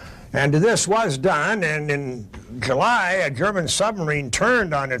 And this was done, and in July, a German submarine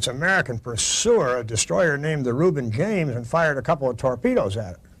turned on its American pursuer, a destroyer named the Reuben James, and fired a couple of torpedoes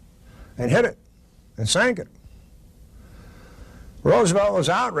at it, and hit it, and sank it. Roosevelt was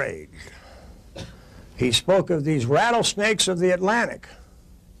outraged. He spoke of these rattlesnakes of the Atlantic.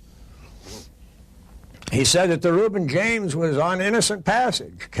 He said that the Reuben James was on innocent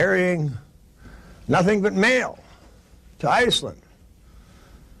passage, carrying nothing but mail to Iceland.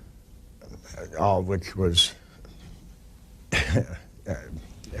 All of which was, I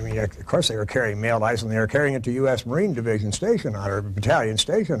mean, of course they were carrying mail to Iceland. They were carrying it to U.S. Marine Division station on, or battalion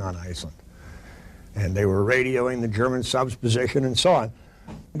station on Iceland. And they were radioing the German subs position and so on.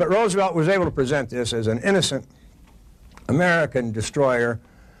 But Roosevelt was able to present this as an innocent American destroyer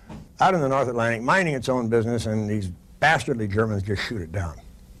out in the North Atlantic, minding its own business, and these bastardly Germans just shoot it down.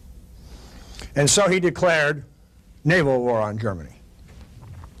 And so he declared naval war on Germany.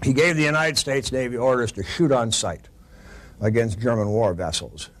 He gave the United States Navy orders to shoot on sight against German war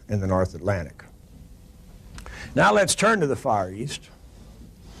vessels in the North Atlantic. Now let's turn to the Far East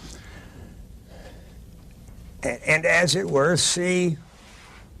and as it were, see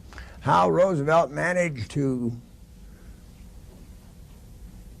how Roosevelt managed to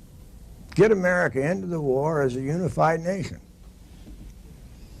get America into the war as a unified nation.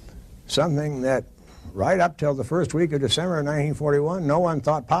 Something that right up till the first week of December of 1941, no one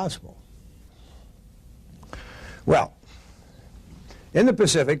thought possible. Well, in the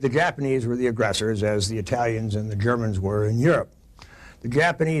Pacific, the Japanese were the aggressors, as the Italians and the Germans were in Europe. The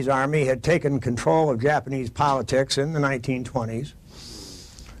Japanese army had taken control of Japanese politics in the 1920s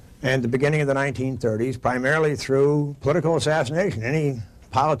and the beginning of the 1930s, primarily through political assassination. Any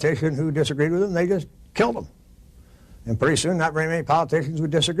politician who disagreed with them, they just killed them. And pretty soon, not very many politicians would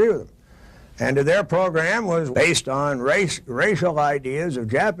disagree with them. And their program was based on racial ideas of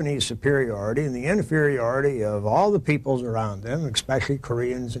Japanese superiority and the inferiority of all the peoples around them, especially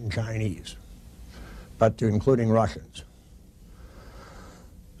Koreans and Chinese, but including Russians.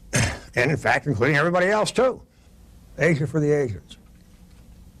 And in fact, including everybody else too. Asia for the Asians.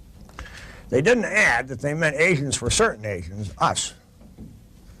 They didn't add that they meant Asians for certain Asians, us.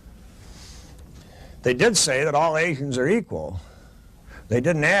 They did say that all Asians are equal. They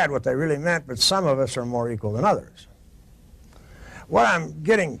didn't add what they really meant, but some of us are more equal than others. What I'm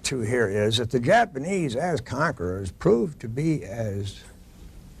getting to here is that the Japanese, as conquerors, proved to be as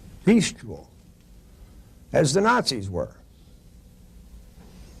bestial as the Nazis were.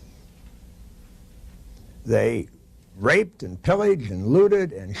 They raped and pillaged and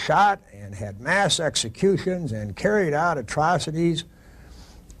looted and shot and had mass executions and carried out atrocities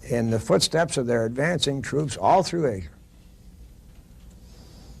in the footsteps of their advancing troops all through Asia.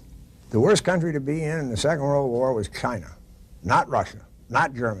 The worst country to be in the Second World War was China, not Russia,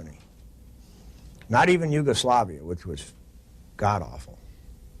 not Germany, not even Yugoslavia, which was god-awful,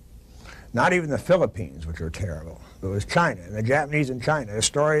 not even the Philippines, which were terrible. It was China, and the Japanese in China, a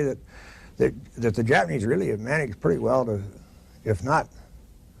story that the Japanese really have managed pretty well to, if not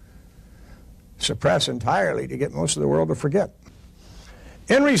suppress entirely, to get most of the world to forget.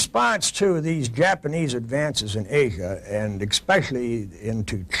 In response to these Japanese advances in Asia, and especially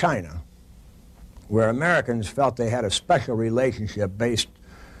into China, where Americans felt they had a special relationship based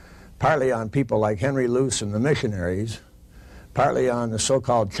partly on people like Henry Luce and the missionaries, partly on the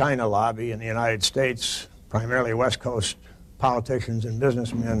so-called China lobby in the United States, primarily West Coast politicians and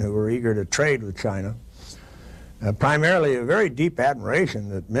businessmen who were eager to trade with China, primarily a very deep admiration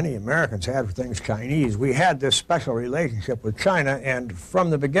that many Americans had for things Chinese. We had this special relationship with China, and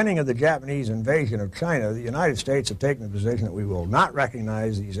from the beginning of the Japanese invasion of China, the United States have taken the position that we will not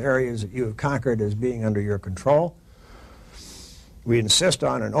recognize these areas that you have conquered as being under your control. We insist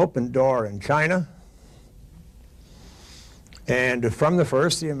on an open door in China. And from the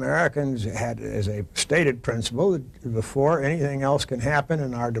first, the Americans had as a stated principle that before anything else can happen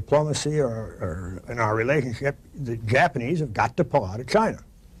in our diplomacy or in our relationship, the Japanese have got to pull out of China.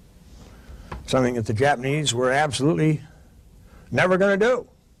 Something that the Japanese were absolutely never going to do.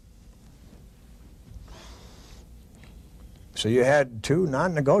 So you had two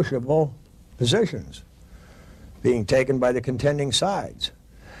non-negotiable positions being taken by the contending sides.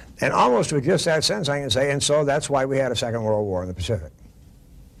 And almost with just that sentence, I can say, and so that's why we had a Second World War in the Pacific.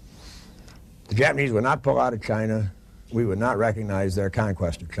 The Japanese would not pull out of China. We would not recognize their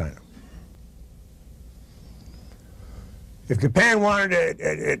conquest of China. If Japan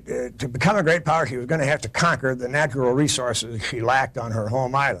wanted to become a great power, she was going to have to conquer the natural resources she lacked on her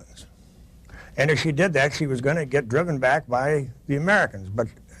home islands. And if she did that, she was going to get driven back by the Americans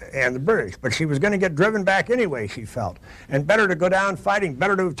and the British. But she was going to get driven back anyway, she felt. And better to go down fighting,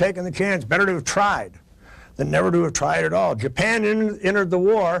 better to have taken the chance, better to have tried than never to have tried at all. Japan entered the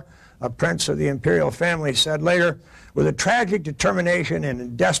war, a prince of the imperial family said later, with a tragic determination and a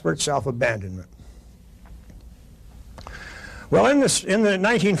desperate self-abandonment. Well, in the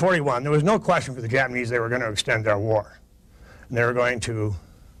 1941, there was no question for the Japanese they were going to extend their war. And they were going to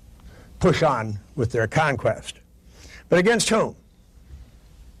push on with their conquest. But against whom?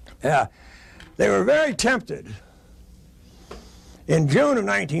 They were very tempted. In June of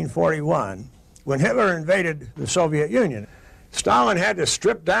 1941, when Hitler invaded the Soviet Union, Stalin had to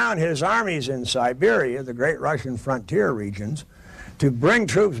strip down his armies in Siberia, the great Russian frontier regions, to bring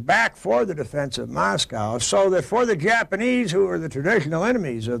troops back for the defense of Moscow, so that for the Japanese, who were the traditional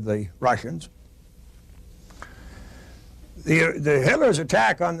enemies of the Russians, the Hitler's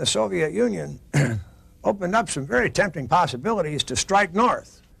attack on the Soviet Union opened up some very tempting possibilities to strike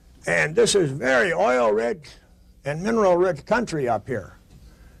north. And this is very oil-rich and mineral-rich country up here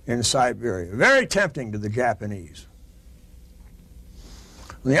in Siberia. Very tempting to the Japanese.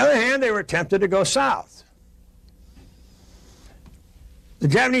 On the other hand, they were tempted to go south. The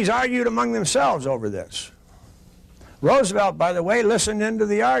Japanese argued among themselves over this. Roosevelt, by the way, listened into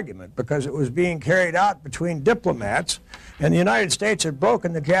the argument because it was being carried out between diplomats, and the United States had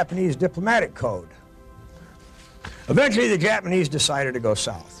broken the Japanese diplomatic code. Eventually, the Japanese decided to go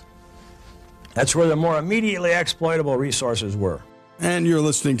south. That's where the more immediately exploitable resources were. And you're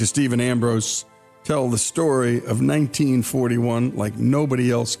listening to Stephen Ambrose tell the story of 1941 like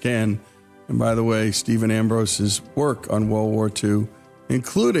nobody else can. And by the way, Stephen Ambrose's work on World War II,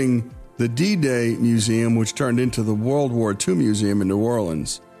 including the D-Day Museum, which turned into the World War II Museum in New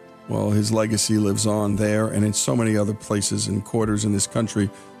Orleans. Well, his legacy lives on there and in so many other places and quarters in this country.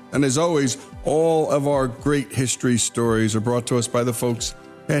 And as always, all of our great history stories are brought to us by the folks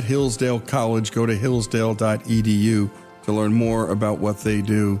at Hillsdale College. Go to hillsdale.edu to learn more about what they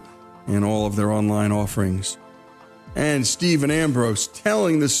do and all of their online offerings. And Stephen Ambrose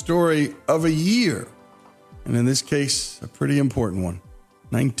telling the story of a year, and in this case, a pretty important one,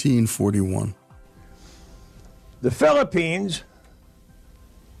 1941. The Philippines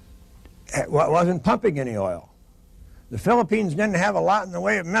wasn't pumping any oil. The Philippines didn't have a lot in the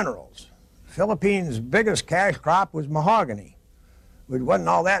way of minerals. The Philippines' biggest cash crop was mahogany, which wasn't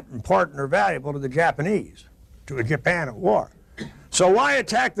all that important or valuable to the Japanese, to Japan at war. So why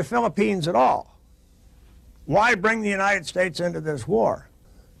attack the Philippines at all? Why bring the United States into this war?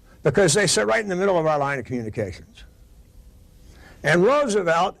 Because they sit right in the middle of our line of communications. And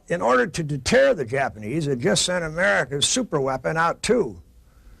Roosevelt, in order to deter the Japanese, had just sent America's superweapon out to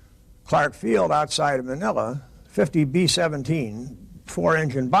Clark Field outside of Manila, 50 B-17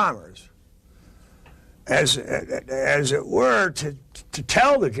 four-engine bombers, as it were, to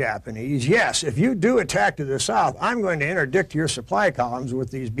tell the Japanese, yes, if you do attack to the south, I'm going to interdict your supply columns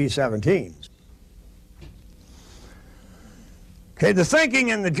with these B-17s. Okay, the thinking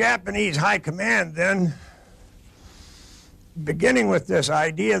in the Japanese high command then, beginning with this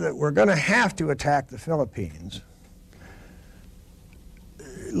idea that we're going to have to attack the Philippines,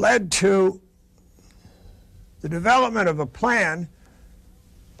 led to the development of a plan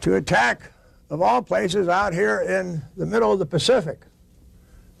to attack, of all places, out here in the middle of the Pacific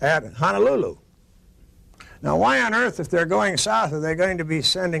at Honolulu. Now, why on earth, if they're going south, are they going to be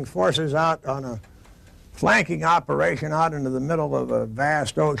sending forces out on a flanking operation out into the middle of a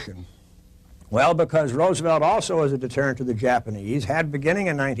vast ocean? Well, because Roosevelt also, as a deterrent to the Japanese, had, beginning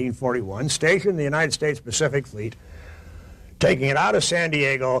in 1941, stationed the United States Pacific Fleet, taking it out of San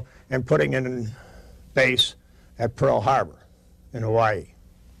Diego and putting it in base at Pearl Harbor in Hawaii.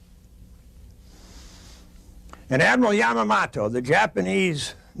 And Admiral Yamamoto, the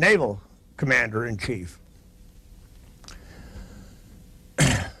Japanese naval commander-in-chief,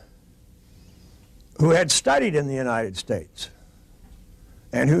 who had studied in the United States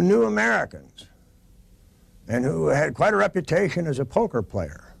and who knew Americans and who had quite a reputation as a poker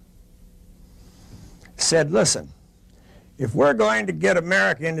player, said, listen, if we're going to get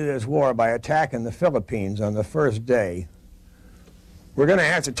America into this war by attacking the Philippines on the first day, we're going to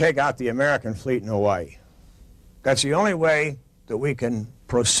have to take out the American fleet in Hawaii. That's the only way that we can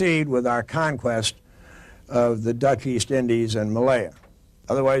proceed with our conquest of the Dutch East Indies and Malaya.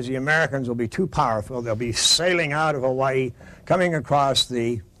 Otherwise, the Americans will be too powerful. They'll be sailing out of Hawaii, coming across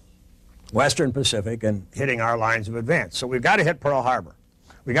the Western Pacific and hitting our lines of advance. So we've got to hit Pearl Harbor.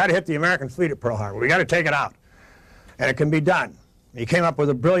 We've got to hit the American fleet at Pearl Harbor. We've got to take it out. And it can be done. He came up with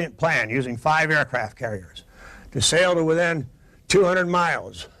a brilliant plan using 5 aircraft carriers to sail to within 200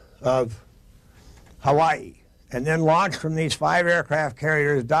 miles of Hawaii and then launch from these 5 aircraft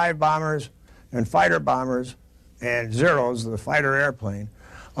carriers dive bombers and fighter bombers and Zeros, the fighter airplane,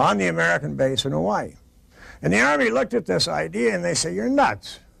 on the American base in Hawaii. And the Army looked at this idea and they said, you're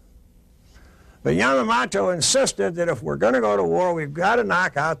nuts. But Yamamoto insisted that if we're going to go to war, we've got to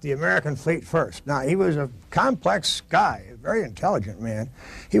knock out the American fleet first. Now, he was a complex guy, a very intelligent man.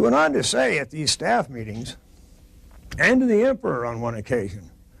 He went on to say at these staff meetings, and to the Emperor on one occasion,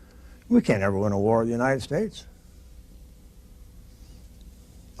 we can't ever win a war with the United States.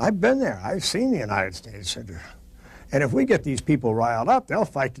 I've been there. I've seen the United States. And if we get these people riled up, they'll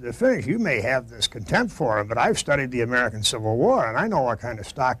fight to the finish. You may have this contempt for them, but I've studied the American Civil War, and I know what kind of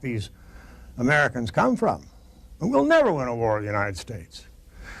stock these Americans come from. And we'll never win a war with the United States.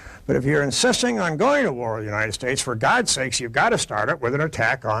 But if you're insisting on going to war with the United States, for God's sakes, you've got to start it with an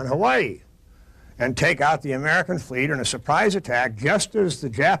attack on Hawaii and take out the American fleet in a surprise attack, just as the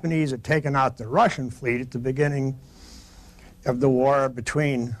Japanese had taken out the Russian fleet at the beginning of the war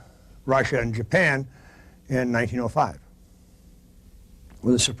between Russia and Japan in 1905,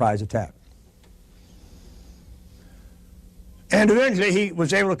 with a surprise attack. And eventually he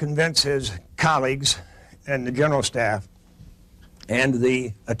was able to convince his colleagues and the general staff, and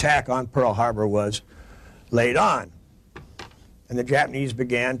the attack on Pearl Harbor was laid on. And the Japanese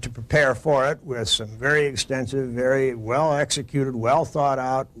began to prepare for it with some very extensive, very well executed, well thought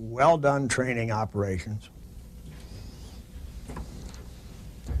out, well done training operations.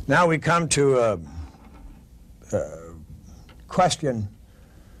 Now we come to a question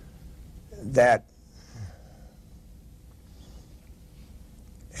that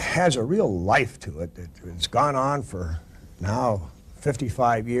has a real life to it. It's gone on for now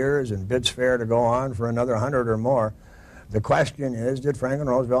 55 years and bids fair to go on for another 100 or more. The question is, did Franklin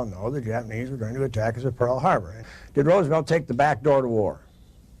Roosevelt know the Japanese were going to attack us at Pearl Harbor? Did Roosevelt take the back door to war?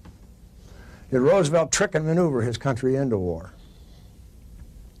 Did Roosevelt trick and maneuver his country into war?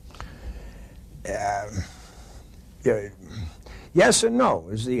 Yes and no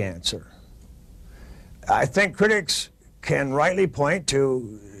is the answer. I think critics can rightly point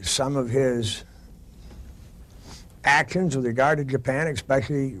to some of his actions with regard to Japan,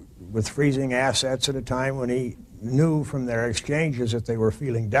 especially with freezing assets at a time when he knew from their exchanges that they were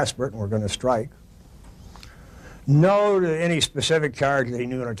feeling desperate and were going to strike. No to any specific charge that he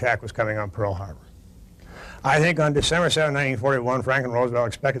knew an attack was coming on Pearl Harbor. I think on December 7, 1941, Franklin Roosevelt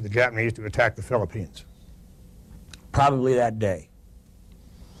expected the Japanese to attack the Philippines. Probably that day.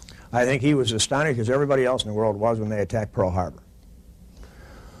 I think he was astonished, as everybody else in the world was, when they attacked Pearl Harbor.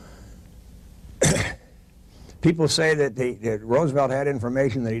 People say that Roosevelt had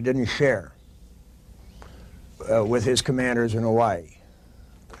information that he didn't share with his commanders in Hawaii.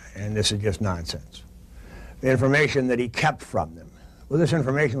 And this is just nonsense. The information that he kept from them. Well, this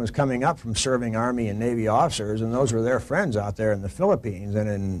information was coming up from serving Army and Navy officers, and those were their friends out there in the Philippines and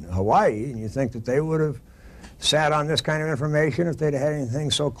in Hawaii, and you think that they would have sat on this kind of information if they'd had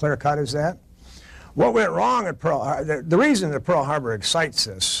anything so clear-cut as that? What went wrong at Pearl Harbor, the reason that Pearl Harbor excites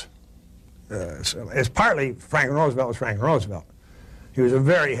this is partly Franklin Roosevelt was Franklin Roosevelt. He was a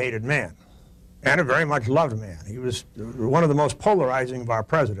very hated man and a very much loved man. He was one of the most polarizing of our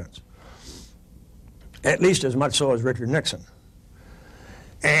presidents, at least as much so as Richard Nixon.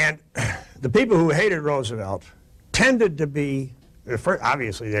 And the people who hated Roosevelt tended to be,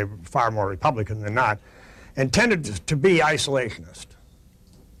 obviously they were far more Republican than not, and tended to be isolationist.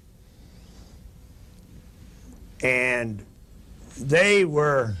 And they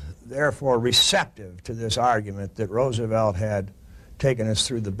were therefore receptive to this argument that Roosevelt had taken us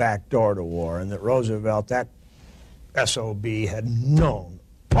through the back door to war, and that Roosevelt, that SOB, had known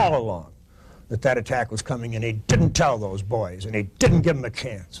all along that that attack was coming, and he didn't tell those boys, and he didn't give them a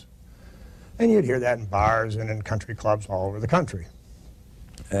chance. And you'd hear that in bars and in country clubs all over the country.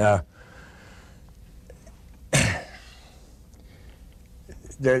 There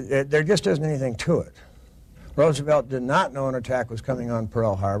just isn't anything to it. Roosevelt did not know an attack was coming on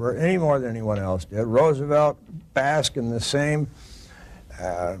Pearl Harbor any more than anyone else did. Roosevelt basked in the same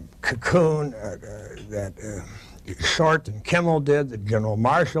cocoon that Short and Kimmel did, that General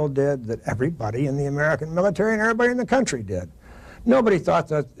Marshall did, that everybody in the American military and everybody in the country did. Nobody thought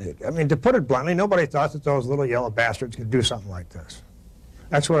that, I mean, to put it bluntly, nobody thought that those little yellow bastards could do something like this.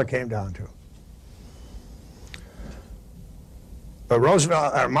 That's what it came down to.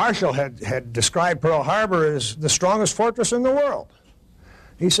 Marshall had described Pearl Harbor as the strongest fortress in the world.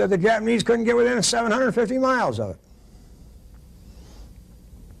 He said the Japanese couldn't get within 750 miles of it.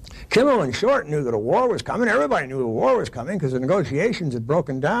 Kimmel and Short knew that a war was coming. Everybody knew a war was coming because the negotiations had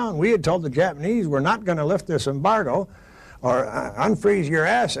broken down. We had told the Japanese, we're not going to lift this embargo or unfreeze your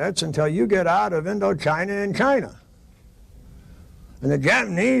assets until you get out of Indochina and China. And the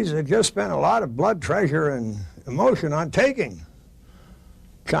Japanese had just spent a lot of blood, treasure, and emotion on taking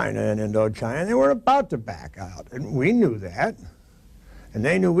China and Indochina, and they were about to back out. And we knew that. And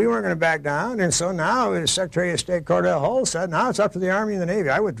they knew we weren't going to back down. And so now, as Secretary of State Cordell Hull said, now it's up to the Army and the Navy.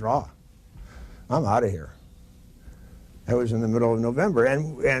 I withdraw. I'm out of here. That was in the middle of November.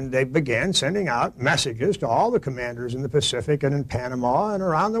 And they began sending out messages to all the commanders in the Pacific and in Panama and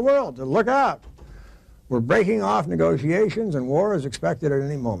around the world to look out. We're breaking off negotiations, and war is expected at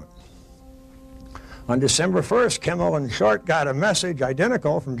any moment. On December 1st, Kimmel and Short got a message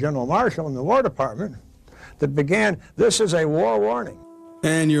identical from General Marshall in the War Department that began, "This is a war warning."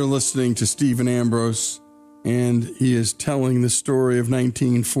 And you're listening to Stephen Ambrose, and he is telling the story of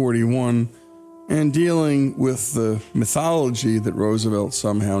 1941 and dealing with the mythology that Roosevelt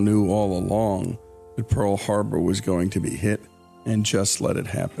somehow knew all along that Pearl Harbor was going to be hit and just let it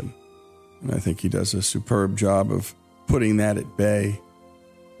happen. And I think he does a superb job of putting that at bay.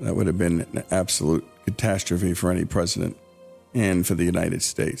 That would have been an absolute catastrophe for any president and for the United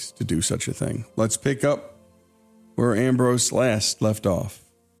States to do such a thing. Let's pick up where Ambrose last left off.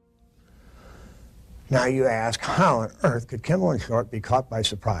 Now you ask, how on earth could Kimmel and Short be caught by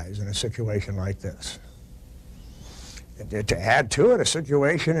surprise in a situation like this? To add to it, a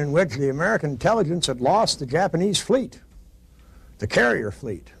situation in which the American intelligence had lost the Japanese fleet, the carrier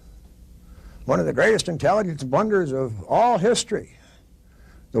fleet, one of the greatest intelligence blunders of all history.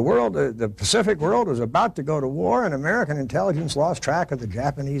 The world, the Pacific world was about to go to war, and American intelligence lost track of the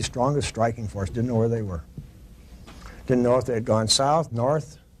Japanese strongest striking force, didn't know where they were. Didn't know if they had gone south,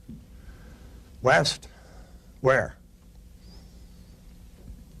 north, west, where.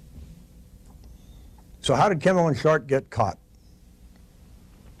 So how did Kimmel and Short get caught?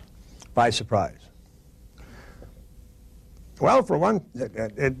 By surprise. Well, for one,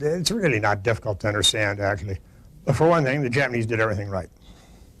 it's really not difficult to understand, actually. But for one thing, the Japanese did everything right.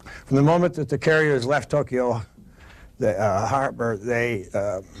 From the moment that the carriers left Tokyo, the harbor, they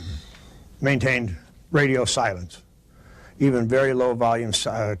maintained radio silence. Even very low volume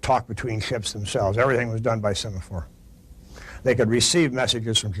talk between ships themselves. Everything was done by semaphore. They could receive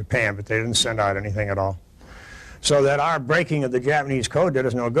messages from Japan, but they didn't send out anything at all. So that our breaking of the Japanese code did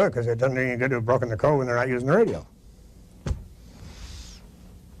us no good, because it doesn't do any good to have broken the code when they're not using the radio.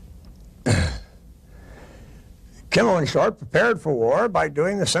 Kimmel and Short prepared for war by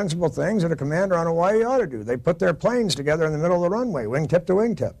doing the sensible things that a commander on Hawaii ought to do. They put their planes together in the middle of the runway, wingtip to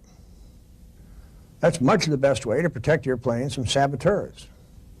wingtip. That's much the best way to protect your planes from saboteurs.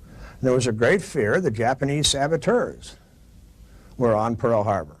 And there was a great fear the Japanese saboteurs were on Pearl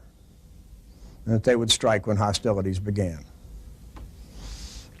Harbor, and that they would strike when hostilities began.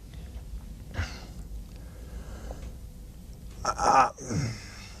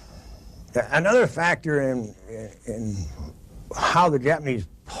 Another factor in how the Japanese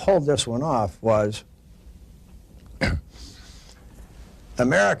pulled this one off was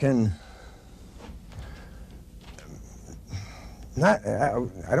American, I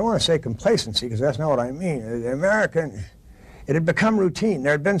don't want to say complacency, because that's not what I mean. It had become routine.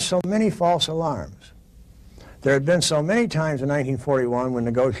 There had been so many false alarms. There had been so many times in 1941 when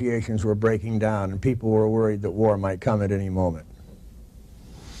negotiations were breaking down and people were worried that war might come at any moment.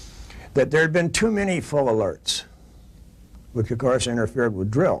 that there had been too many full alerts, which of course interfered with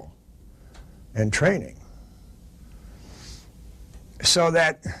drill and training. So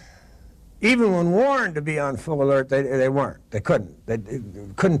that even when warned to be on full alert, they weren't. They couldn't. They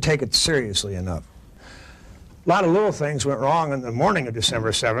couldn't take it seriously enough. A lot of little things went wrong in the morning of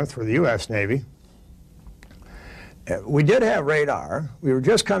December 7th for the U.S. Navy. We did have radar. We were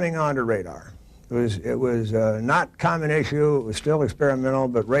just coming on to radar. It was not common issue. It was still experimental,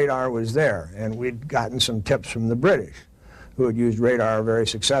 but radar was there. And we'd gotten some tips from the British, who had used radar very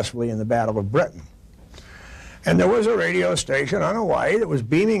successfully in the Battle of Britain. And there was a radio station on Hawaii that was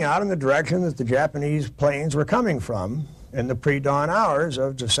beaming out in the direction that the Japanese planes were coming from in the pre-dawn hours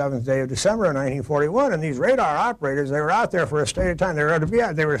of the 7th day of December of 1941. And these radar operators, they were out there for a stated time. They were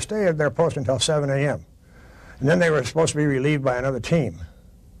to stay at their post until 7 a.m. And then they were supposed to be relieved by another team.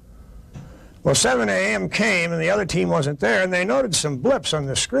 Well, 7 a.m. came, and the other team wasn't there, and they noted some blips on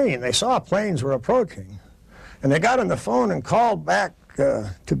the screen. They saw planes were approaching. And they got on the phone and called back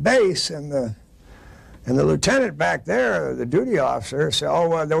to base, and the lieutenant back there, the duty officer, said,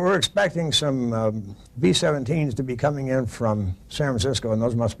 oh, they were expecting some B-17s to be coming in from San Francisco, and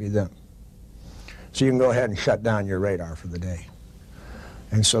those must be them. So you can go ahead and shut down your radar for the day.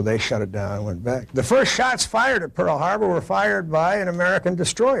 And so they shut it down and went back. The first shots fired at Pearl Harbor were fired by an American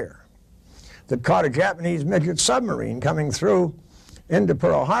destroyer that caught a Japanese midget submarine coming through into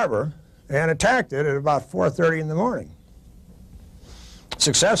Pearl Harbor and attacked it at about 4:30 in the morning.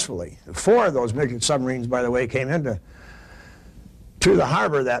 Successfully. 4 of those midget submarines, by the way, came into the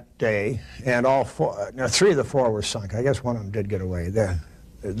harbor that day, and all 4, now 3 of the 4 were sunk. I guess one of them did get away. They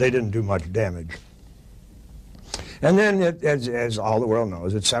didn't do much damage. And then, as all the world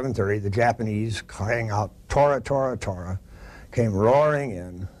knows, at 7:30, the Japanese, crying out, Tora, Tora, Tora, came roaring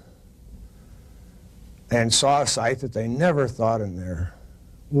in and saw a sight that they never thought in their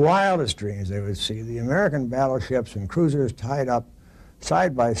wildest dreams they would see. The American battleships and cruisers tied up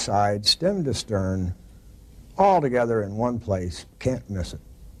side by side, stem to stern, all together in one place. Can't miss it.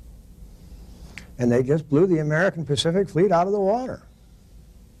 And they just blew the American Pacific Fleet out of the water.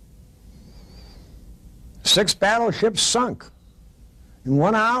 6 battleships sunk in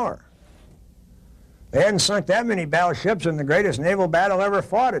 1 hour. They hadn't sunk that many battleships in the greatest naval battle ever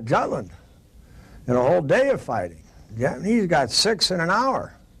fought at Jutland in a whole day of fighting. The Japanese got 6 in an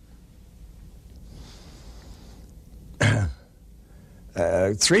hour.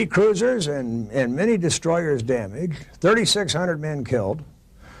 3 cruisers and many destroyers damaged, 3,600 men killed.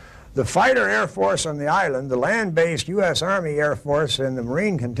 The fighter Air Force on the island, the land-based U.S. Army Air Force and the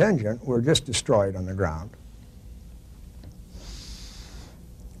Marine contingent were just destroyed on the ground.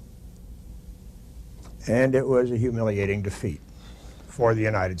 And it was a humiliating defeat for the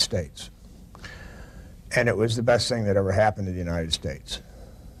United States. And it was the best thing that ever happened to the United States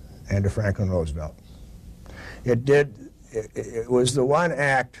and to Franklin Roosevelt. It was the one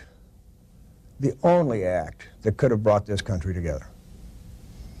act, the only act, that could have brought this country together.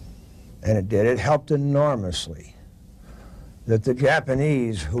 And it did. It helped enormously that the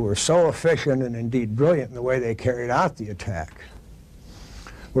Japanese, who were so efficient and indeed brilliant in the way they carried out the attack,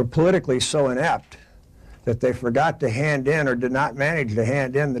 were politically so inept that they forgot to hand in, or did not manage to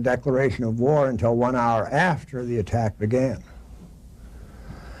hand in, the declaration of war until 1 hour after the attack began.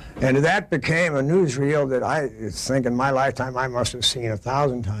 And that became a newsreel that I think in my lifetime I must have seen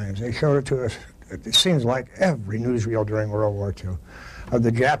 1,000 times. They showed it to us, it seems like every newsreel during World War II, of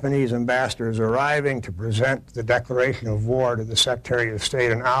the Japanese ambassadors arriving to present the declaration of war to the Secretary of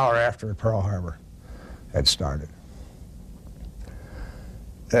State an hour after Pearl Harbor had started.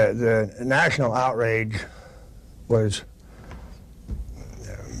 The national outrage was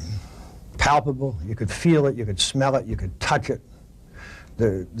palpable. You could feel it, you could smell it, you could touch it.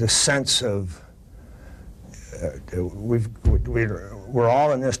 The sense of we're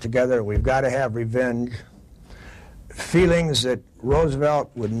all in this together, we've got to have revenge. Feelings that Roosevelt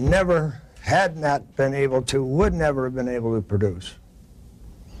would never have been able to produce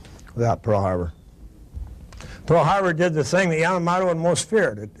without Pearl Harbor. Pearl Harbor did the thing that Yamamoto had most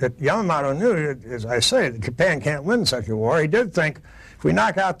feared. Yamamoto knew, as I say, that Japan can't win such a war. He did think, if we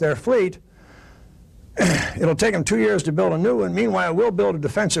knock out their fleet, it'll take them 2 years to build a new one. Meanwhile, we'll build a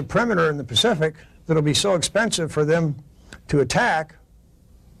defensive perimeter in the Pacific that'll be so expensive for them to attack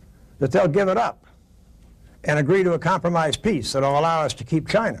that they'll give it up and agree to a compromise peace that'll allow us to keep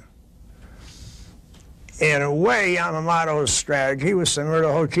China. In a way, Yamamoto's strategy was similar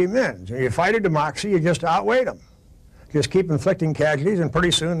to Ho Chi Minh's. You fight a democracy, you just outweigh them. Just keep inflicting casualties, and pretty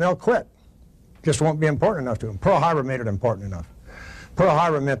soon they'll quit. Just won't be important enough to them. Pearl Harbor made it important enough. Pearl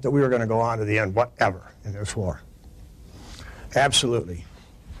Harbor meant that we were going to go on to the end, whatever, in this war. Absolutely.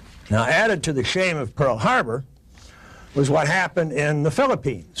 Now, added to the shame of Pearl Harbor was what happened in the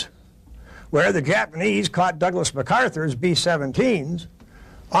Philippines, where the Japanese caught Douglas MacArthur's B-17s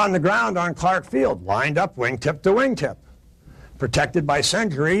on the ground on Clark Field, lined up wingtip to wingtip, protected by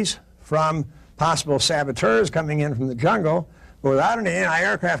sentries from possible saboteurs coming in from the jungle, but without any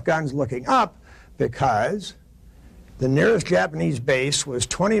anti-aircraft guns looking up, because the nearest Japanese base was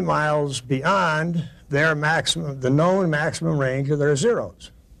 20 miles beyond their maximum, the known maximum range of their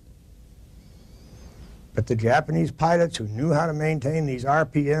Zeros. But the Japanese pilots, who knew how to maintain these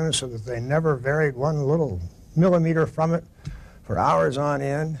RPMs so that they never varied one little millimeter from it for hours on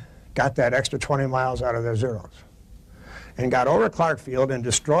end, got that extra 20 miles out of their Zeros and got over Clark Field and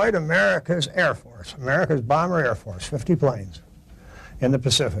destroyed America's Air Force, America's Bomber Air Force, 50 planes in the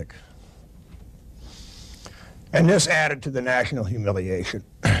Pacific. And this added to the national humiliation.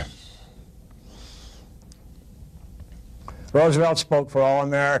 Roosevelt spoke for all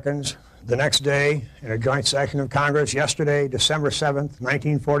Americans the next day in a joint session of Congress, yesterday, December 7th,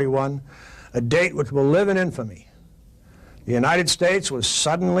 1941, a date which will live in infamy. The United States was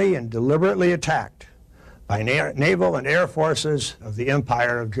suddenly and deliberately attacked by naval and air forces of the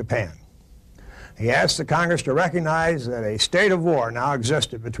Empire of Japan. He asked the Congress to recognize that a state of war now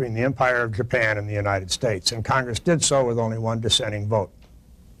existed between the Empire of Japan and the United States, and Congress did so with only one dissenting vote.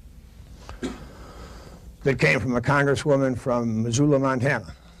 That came from a congresswoman from Missoula,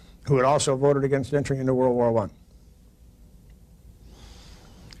 Montana, who had also voted against entering into World War I.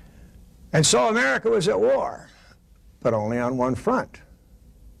 And so America was at war, but only on one front.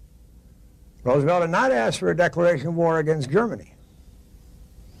 Roosevelt had not asked for a declaration of war against Germany.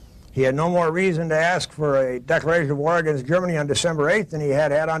 He had no more reason to ask for a declaration of war against Germany on December 8th than he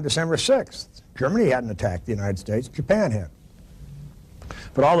had on December 6th. Germany hadn't attacked the United States, Japan had.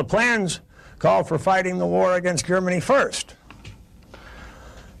 But all the plans called for fighting the war against Germany first.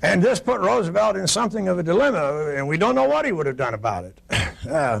 And this put Roosevelt in something of a dilemma, and we don't know what he would have done about it.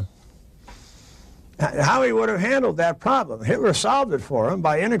 How he would have handled that problem. Hitler solved it for him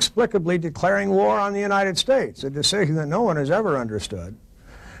by inexplicably declaring war on the United States, a decision that no one has ever understood.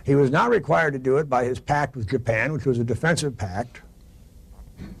 He was not required to do it by his pact with Japan, which was a defensive pact.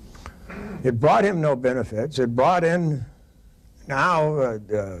 It brought him no benefits. It brought in now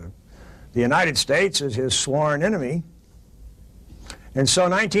the United States as his sworn enemy. And so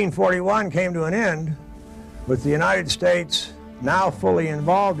 1941 came to an end with the United States now fully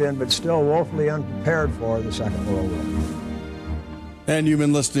involved in, but still woefully unprepared for, the Second World War. And you've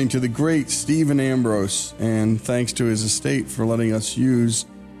been listening to the great Stephen Ambrose, and thanks to his estate for letting us use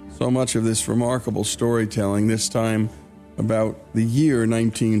so much of this remarkable storytelling, this time about the year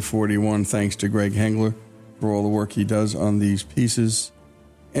 1941, thanks to Greg Hengler for all the work he does on these pieces.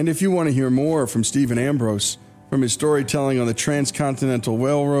 And if you want to hear more from Stephen Ambrose, from his storytelling on the Transcontinental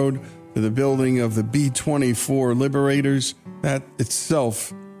Railroad to the building of the B-24 Liberators, that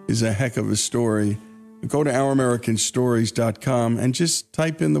itself is a heck of a story. Go to ouramericanstories.com and just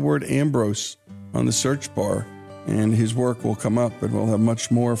type in the word Ambrose on the search bar, and his work will come up, and we'll have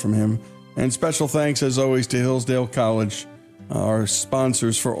much more from him. And special thanks, as always, to Hillsdale College, our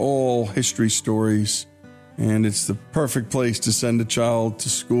sponsors for all history stories. And it's the perfect place to send a child to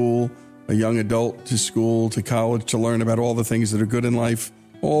school, a young adult to school, to college, to learn about all the things that are good in life,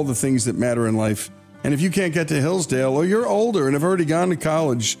 all the things that matter in life. And if you can't get to Hillsdale, or you're older and have already gone to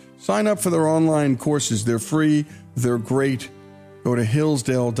college, sign up for their online courses. They're free. They're great. Go to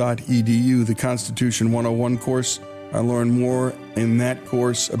hillsdale.edu, the Constitution 101 course. I learned more in that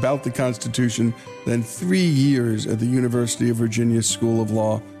course about the Constitution than 3 years at the University of Virginia School of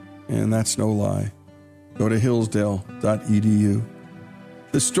Law, and that's no lie. Go to hillsdale.edu.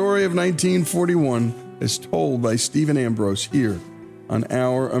 The story of 1941 is told by Stephen Ambrose here on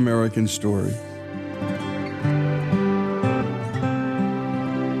Our American Story.